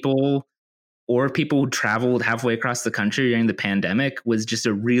Dallas people or people who traveled halfway across the country during the pandemic was just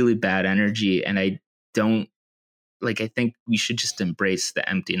a really bad energy. And I think we should just embrace the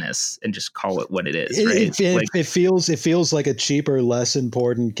emptiness and just call it what it is. Right? It feels like a cheaper, less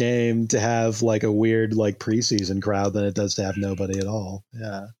important game to have like a weird, like preseason crowd than it does to have nobody at all.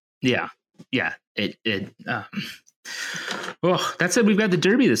 Yeah. Yeah. That said, we've got the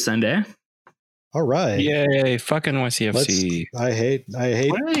Derby this Sunday. All right. Yay, fucking NYCFC. I hate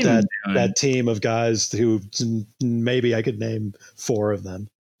that team of guys who maybe I could name 4 of them.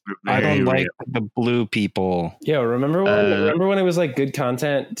 I don't like the blue people. Yeah, remember when it was like good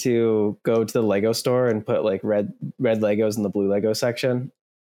content to go to the Lego store and put like red Legos in the blue Lego section?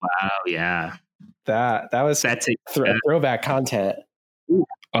 Wow, yeah. That's throwback content.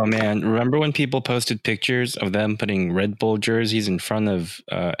 Oh man, remember when people posted pictures of them putting Red Bull jerseys in front of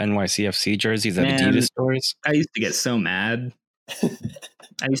NYCFC jerseys at Adidas stores? I used to get so mad. Remember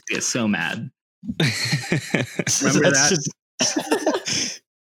that?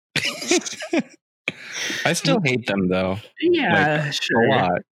 I still hate them though. Yeah, like, sure. A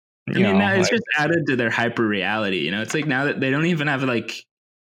lot. I mean, now it's just added to their hyper reality. You know, it's like now that they don't even have like,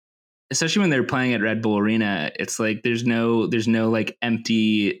 especially when they're playing at Red Bull Arena, it's like there's no like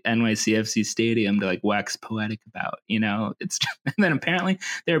empty NYCFC stadium to like wax poetic about. You know, it's and then apparently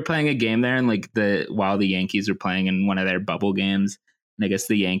they were playing a game there, and like while the Yankees were playing in one of their bubble games, and I guess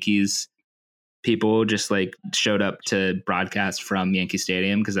the Yankees people just like showed up to broadcast from Yankee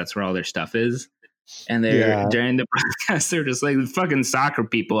Stadium because that's where all their stuff is. And during the broadcast, they're just like fucking soccer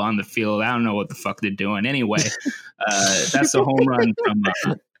people on the field. I don't know what the fuck they're doing. Anyway, that's a home run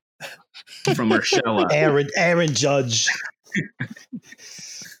from Urshela. Aaron Judge.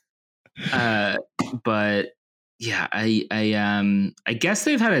 But yeah, I guess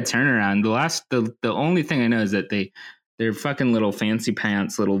they've had a turnaround. The only thing I know is that their fucking little fancy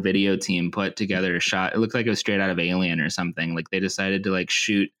pants little video team put together a shot. It looked like it was straight out of Alien or something. Like they decided to like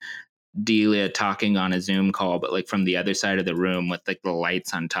shoot Delia talking on a Zoom call, but like from the other side of the room with like the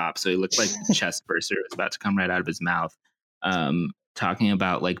lights on top. So he looked like the chest burster was about to come right out of his mouth. Talking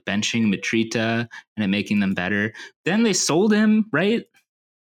about like benching Matrita and it making them better. Then they sold him, right?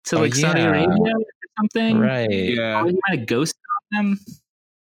 To like Saudi Arabia or something. Right. Yeah. He might have ghosted on them.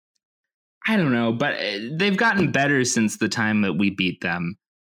 I don't know, but they've gotten better since the time that we beat them.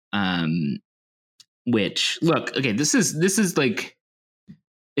 Which look, okay, this is like,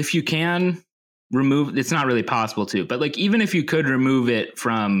 if you can remove, it's not really possible to, but like, even if you could remove it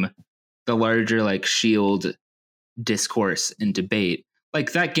from the larger like Shield discourse and debate,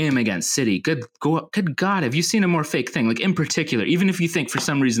 like that game against City, good God, have you seen a more fake thing? Like in particular, even if you think for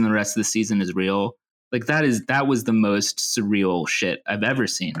some reason the rest of the season is real, like that was the most surreal shit I've ever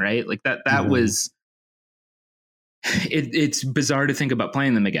seen, right? Like that was, it's bizarre to think about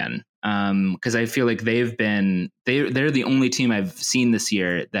playing them again. Because I feel like they're the only team I've seen this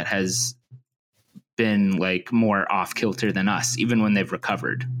year that has been like more off kilter than us, even when they've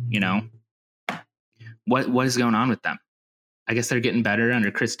recovered. You know, what is going on with them? I guess they're getting better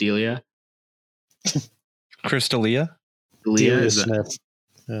under Chris D'Elia. Chris D'Elia? D'Elia Smith.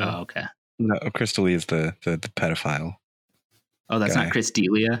 Oh, okay. No, Chris D'Elia is the pedophile. Oh, that's guy. Not Chris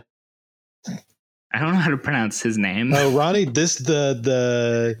D'Elia. I don't know how to pronounce his name. Oh, Ronnie, the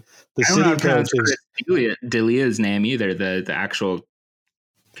City coach is D'Elia's name either. The actual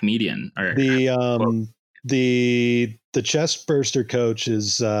comedian or the chest burster coach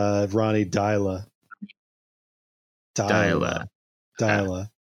is Ronnie Dyla.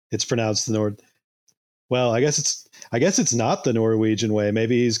 It's pronounced the Nord. Well, I guess it's not the Norwegian way.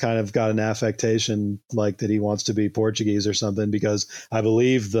 Maybe he's kind of got an affectation like that he wants to be Portuguese or something, because I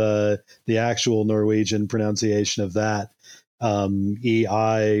believe the actual Norwegian pronunciation of that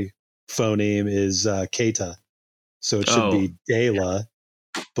EI phoneme is Keita. So it should be Dela.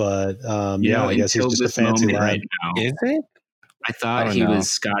 But I guess he's just a fancy lad. Right now, Is it? I thought he was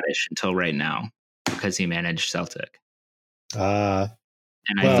Scottish until right now because he managed Celtic. I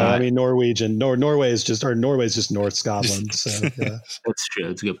mean, Norwegian. Norway is just North Scotland. So yeah. That's true.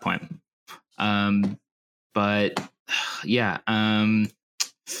 That's a good point. But yeah,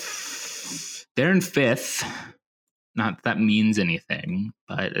 they're in fifth. Not that means anything,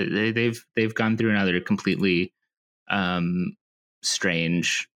 but they've gone through another completely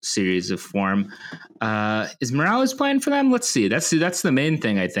strange series of form. Is Morales playing for them? Let's see. That's the main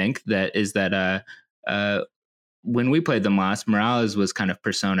thing, I think. That when we played them last, Morales was kind of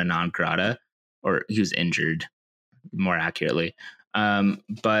persona non grata, or he was injured, more accurately.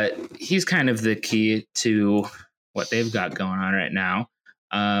 But he's kind of the key to what they've got going on right now.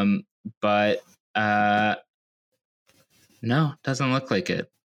 But no, doesn't look like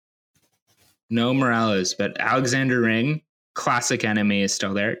it. No Morales, but Alexander Ring, classic enemy, is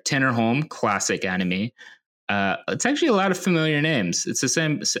still there. Tinnerholm, classic enemy. It's actually a lot of familiar names. It's the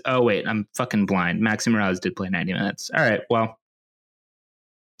same. Oh, wait, I'm fucking blind. Maxi Morales did play 90 minutes. All right, well.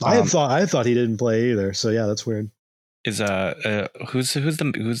 I thought he didn't play either. So yeah, that's weird. Is who's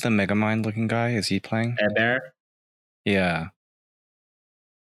the Megamind looking guy? Is he playing? Eber? Yeah.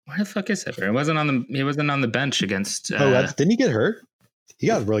 Where the fuck is Eber? He wasn't on the bench against. Didn't he get hurt? He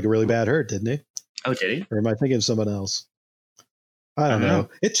got like a really bad hurt, didn't he? Oh, did he? Or am I thinking of someone else? I don't know.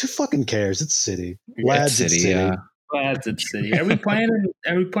 Who fucking cares? It's City. Lads, it's City. Yeah. Lads, it's City. Are we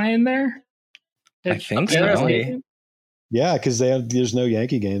playing there? I think so. Yeah, because there's no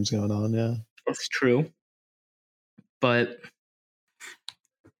Yankee games going on. Yeah, that's true. But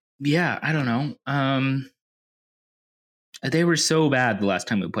yeah, I don't know. They were so bad the last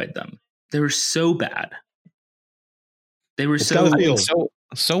time we played them. They were so bad. They were so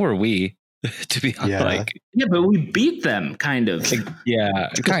were we. To be honest, but we beat them, kind of. Yeah,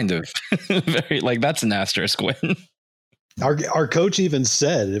 kind of. Very that's an asterisk win. Our coach even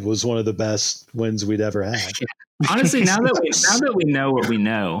said it was one of the best wins we'd ever had. Honestly, now that we know what we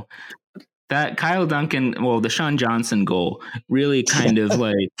know, that Kyle Duncan, the Sean Johnson goal, really kind of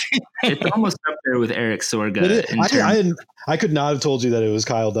it's almost up there with Eric Sorga. I could not have told you that it was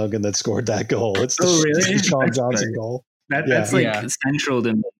Kyle Duncan that scored that goal. It's the Sean Johnson goal. That's central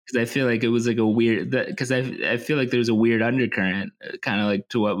to me, because I feel like it was like a weird, because I feel like there's a weird undercurrent, kind of like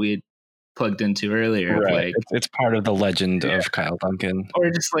to what we had plugged into earlier. Right. It's part of the legend of Kyle Duncan. Or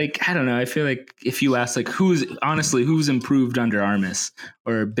just I don't know. I feel like if you ask who's improved under Armas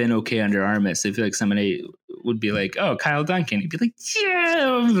or been okay under Armas, I feel like somebody would be like, oh, Kyle Duncan. He'd be like,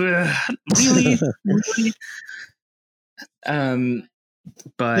 yeah, really?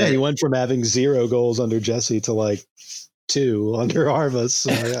 But yeah, he went from having 0 goals under Jesse to 2 under Armas.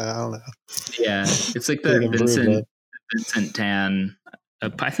 So I don't know. Yeah, it's like the Vincent Tan.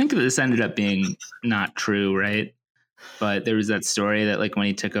 I think this ended up being not true, right? But there was that story that when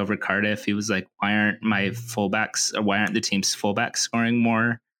he took over Cardiff, he was like, "Why aren't the team's fullbacks scoring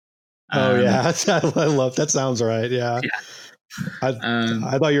more?" I love that. Sounds right. Yeah. I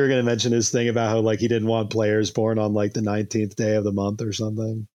thought you were going to mention his thing about how he didn't want players born on the 19th day of the month or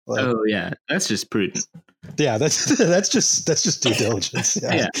something. Oh yeah, that's just prudent. Yeah, that's just due diligence.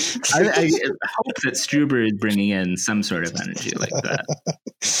 Yeah, I hope that Struber is bringing in some sort of energy like that.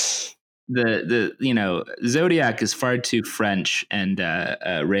 The Zodiac is far too French and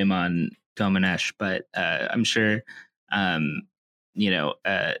Raymond Domenech, but I'm sure Herr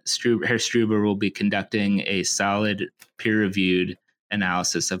Struber will be conducting a solid peer-reviewed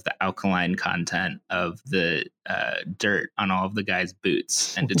analysis of the alkaline content of the dirt on all of the guys'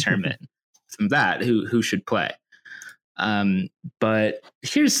 boots and determine from that who should play. But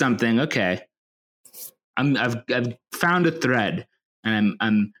here's something. Okay, I've found a thread, and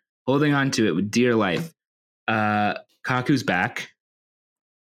I'm holding on to it with dear life. Kaku's back.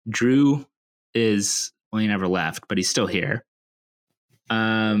 Drew is he never left, but he's still here.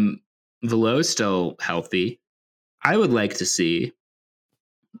 Velo's still healthy. I would like to see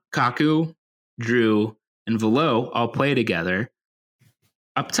Kaku, Drew, and Velo all play together.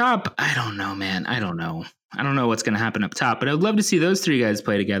 Up top, I don't know, man. I don't know what's going to happen up top, but I would love to see those 3 guys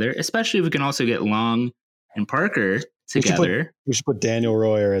play together, especially if we can also get Long and Parker together. We should put Daniel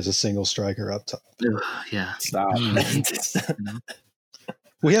Royer as a single striker up top. Ugh, yeah. Stop.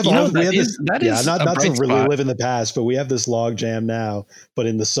 We have not to really live in the past, but we have this log jam now. But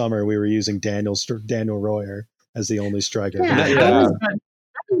in the summer, we were using Daniel Royer as the only striker. Yeah.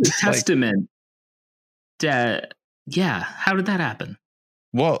 Testament. How did that happen?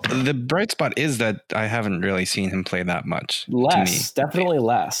 Well, the bright spot is that I haven't really seen him play that much. Definitely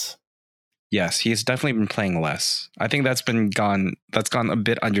less. Yes, he's definitely been playing less. I think that's gone a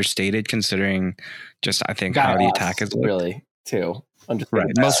bit understated considering just I think how the attack is really too.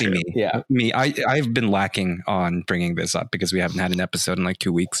 Right, mostly me. Yeah, me. I've been lacking on bringing this up because we haven't had an episode in like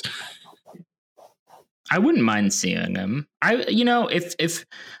 2 weeks. I wouldn't mind seeing him. If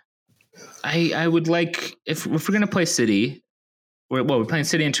I would like if we're gonna play City, we're playing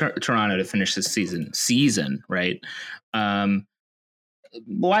City and Toronto to finish this season, right?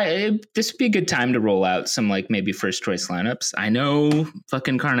 This would be a good time to roll out some like maybe first choice lineups. I know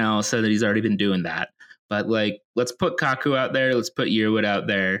fucking Carnell said that he's already been doing that, but like let's put Kaku out there, let's put Yearwood out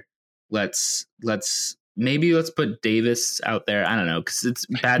there, let's put Davis out there. I don't know because it's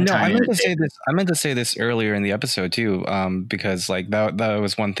bad. No, I meant to say this earlier in the episode too, because like that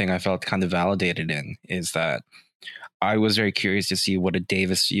was one thing I felt kind of validated in is that I was very curious to see what a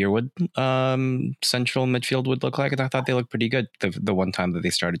Davis Yearwood central midfield would look like, and I thought they looked pretty good the one time that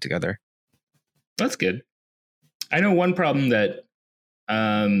they started together. That's good. I know one problem that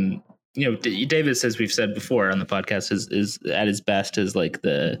Davis, as we've said before on the podcast, is at his best as like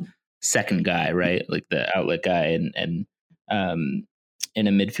the second guy, right? Like the outlet guy and in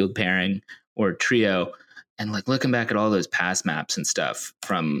a midfield pairing or trio. And like looking back at all those pass maps and stuff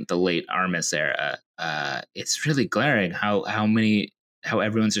from the late Armas era, it's really glaring how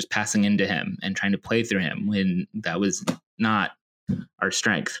everyone's just passing into him and trying to play through him when that was not our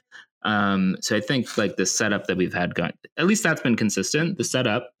strength. So I think like the setup that we've had going, at least that's been consistent. The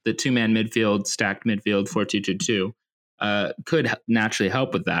setup, the 2-man midfield, stacked midfield, 4-2-2-2, could naturally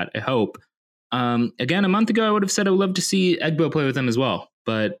help with that. I hope. Again, a month ago, I would have said I would love to see Egbo play with them as well,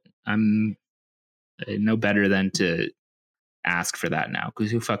 but I'm no better than to ask for that now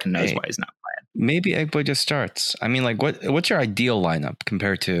because who fucking knows why he's not playing. Maybe Egbo just starts. I mean, like, what's your ideal lineup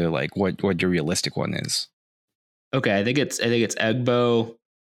compared to like what your realistic one is? Okay, I think it's Egbo,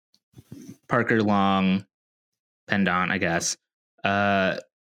 Parker Long, Pendant, I guess, Velo,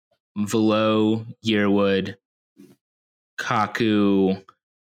 Yearwood, Kaku,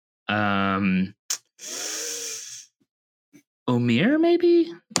 Omir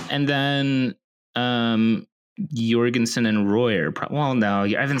maybe, and then Jorgensen and Royer. Well, no, I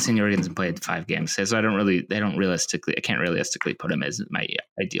haven't seen Jorgensen play 5 games, so I can't realistically put him as my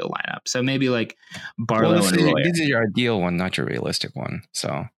ideal lineup. So maybe like Barlow and Royer. This is your ideal one, not your realistic one.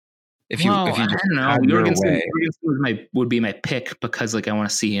 So if you I don't know, Jorgensen would be my pick because like I want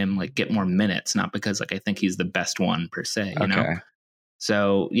to see him like get more minutes, not because like I think he's the best one per se. You know.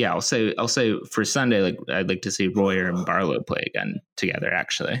 So yeah, I'll say for Sunday, like I'd like to see Royer and Barlow play again together.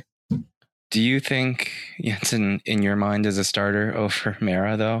 Actually, do you think Jensen in your mind is a starter over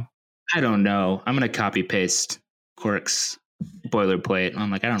Mera though? I don't know. I'm gonna copy paste Cork's boilerplate. I'm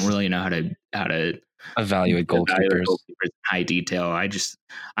like I don't really know how to evaluate goalkeepers in high detail.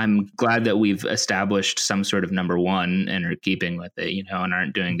 I'm glad that we've established some sort of number one and are keeping with it, and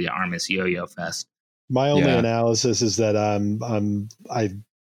aren't doing the Armas yo-yo fest. My only analysis is that I'm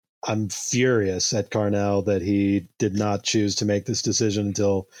furious at Carnell that he did not choose to make this decision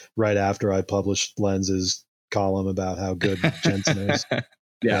until right after I published Lens's column about how good Jensen is.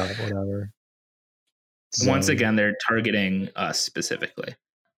 Yeah, whatever. So, once again, they're targeting us specifically.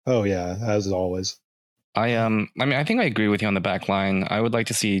 Oh yeah, as always. I mean, I think I agree with you on the back line. I would like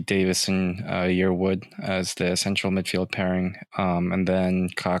to see Davis and Yearwood as the central midfield pairing, and then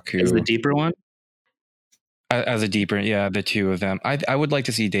Kaku as the deeper one. As a deeper, yeah, the two of them. I would like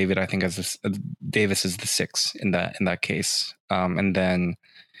to see David. I think as Davis is the 6 in that case, and then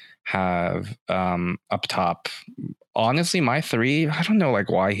have up top. Honestly, my 3. I don't know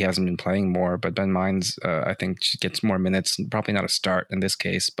like why he hasn't been playing more, but Ben Mines I think gets more minutes. Probably not a start in this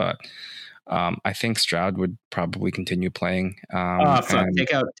case, but I think Stroud would probably continue playing. Fuck!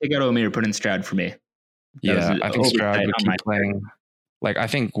 Take out Omir. Put in Stroud for me. I think Stroud would keep playing. Like I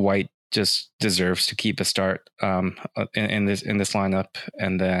think White just deserves to keep a start in this lineup,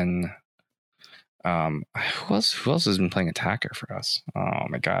 and then who else has been playing attacker for us? Oh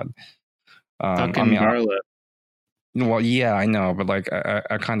my god, Barlow. Well, yeah, I know, but like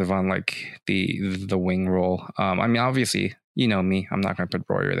I kind of on like the wing role. I mean, obviously, you know me, I'm not going to put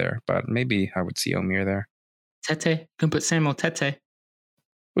Royer there, but maybe I would see Omir there. Tete, can put Samuel Tete.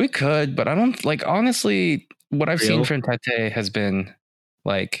 We could, but I don't like. Honestly, what I've seen from Tete has been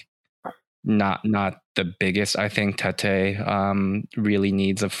like not the biggest. I think Tete really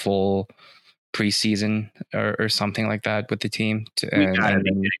needs a full preseason or something like that with the team. We gotta be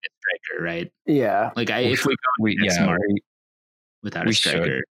getting a striker, right? Yeah. Like if we go smart without a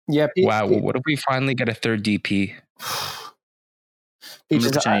striker. Yeah. Wow. What if we finally get a third DP? I'm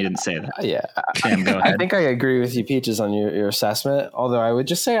pretending you didn't say that. Yeah, Sam, go ahead. I think I agree with you, Peaches, on your assessment. Although I would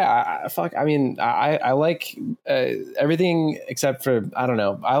just say, I like everything except for, I don't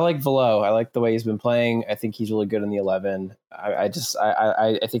know. I like Velo. I like the way he's been playing. I think he's really good in the 11. I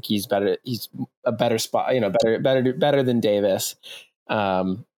think he's better. He's a better spot. Better than Davis.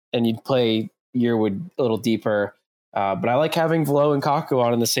 And you'd play Yearwood a little deeper. But I like having Velo and Kaku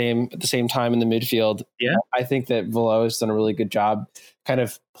on at the same time in the midfield. Yeah, I think that Velo has done a really good job, kind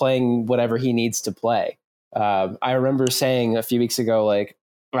of playing whatever he needs to play. I remember saying a few weeks ago, like,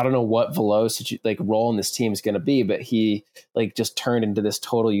 I don't know what Velo's role in this team is going to be, but he just turned into this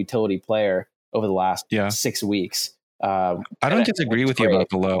total utility player over the last 6 weeks. I don't disagree with you about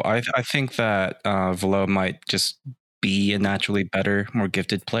Velo. I think that Velo might just be a naturally better, more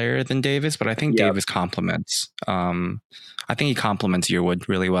gifted player than Davis, but I think Davis complements. I think he complements Yearwood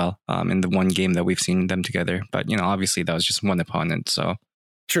really well in the one game that we've seen them together. But obviously that was just one opponent. So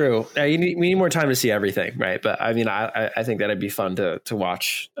true. We need more time to see everything, right? But I mean, I think that'd be fun to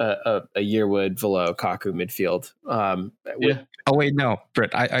watch a Yearwood, Velo, Kaku midfield. Oh wait, no,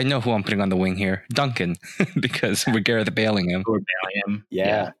 Britt. I know who I'm putting on the wing here, Duncan, because we're Gareth Bellingham. Or Bellingham.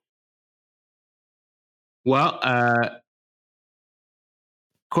 Yeah. Well,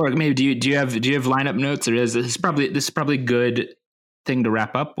 Cork, maybe do you have lineup notes, or is this probably a good thing to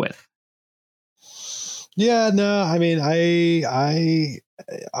wrap up with? Yeah, no, I mean,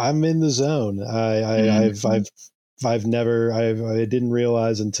 I'm in the zone. I didn't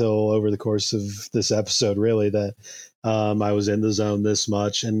realize until over the course of this episode, really, that I was in the zone this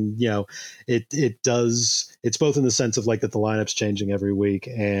much. And, it's both in the sense of that the lineup's changing every week,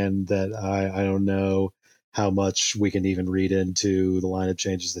 and that I don't know how much we can even read into the lineup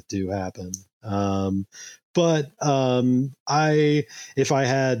changes that do happen. But if I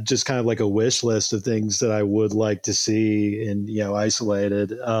had just kind of a wish list of things that I would like to see in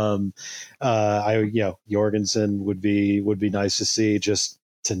isolated, Jorgensen would be nice to see, just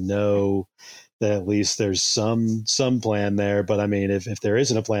to know that at least there's some plan there. But I mean, if there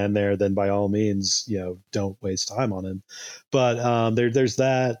isn't a plan there, then by all means, don't waste time on him. But there's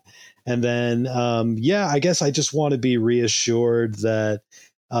that. And then, I guess I just want to be reassured that,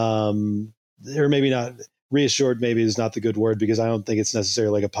 or maybe not reassured, maybe is not the good word, because I don't think it's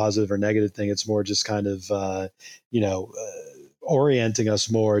necessarily a positive or negative thing. It's more just kind of, orienting us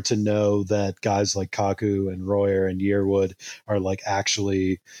more to know that guys like Kaku and Royer and Yearwood are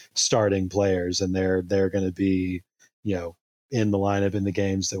actually starting players, and they're going to be, in the lineup in the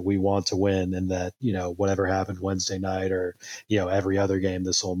games that we want to win, and that, whatever happened Wednesday night or, every other game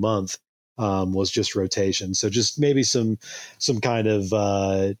this whole month was just rotation. So just maybe some kind of,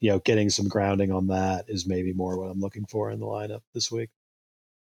 getting some grounding on that is maybe more what I'm looking for in the lineup this week.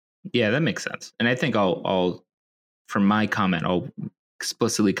 Yeah, that makes sense. And I think I'll from my comment, I'll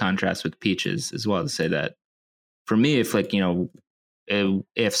explicitly contrast with Peaches as well, to say that for me, if when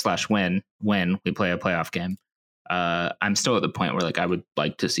we play a playoff game, I'm still at the point where I would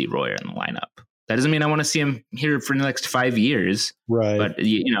like to see Royer in the lineup. That doesn't mean I want to see him here for the next 5 years, right? But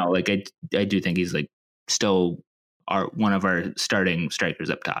I do think he's still one of our starting strikers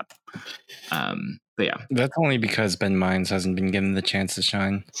up top. But yeah, that's only because Ben Mines hasn't been given the chance to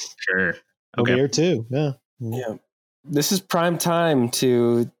shine. Sure, okay, here too. Yeah. This is prime time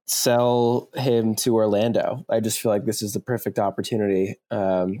to sell him to Orlando. I just feel like this is the perfect opportunity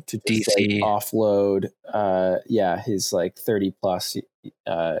to just offload, his 30+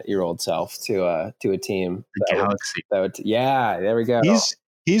 year old self to a team. Galaxy. There we go.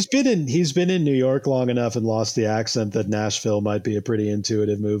 He's been in New York long enough and lost the accent that Nashville might be a pretty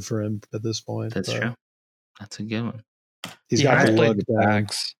intuitive move for him at this point. That's true. That's a good one. He's got the look.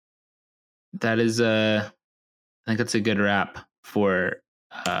 That is I think that's a good wrap for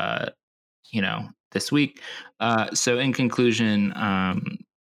this week. So in conclusion,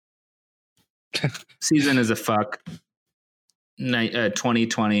 season is a fuck.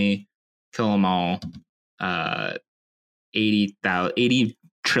 2020, kill them all. 80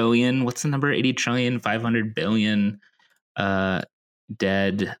 trillion. What's the number? 80 trillion, 500 billion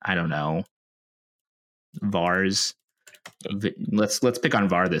dead. I don't know. VARs. Let's pick on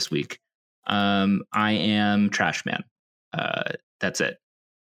VAR this week. I am Trash Man. That's it.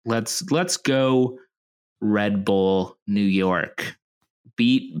 Let's go Red Bull New York.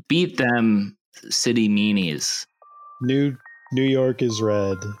 Beat them city meanies. New York is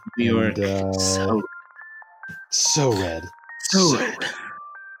red. New York, so red. So red.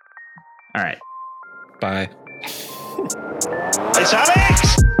 All right. Bye. It's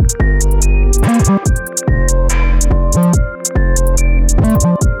Alex!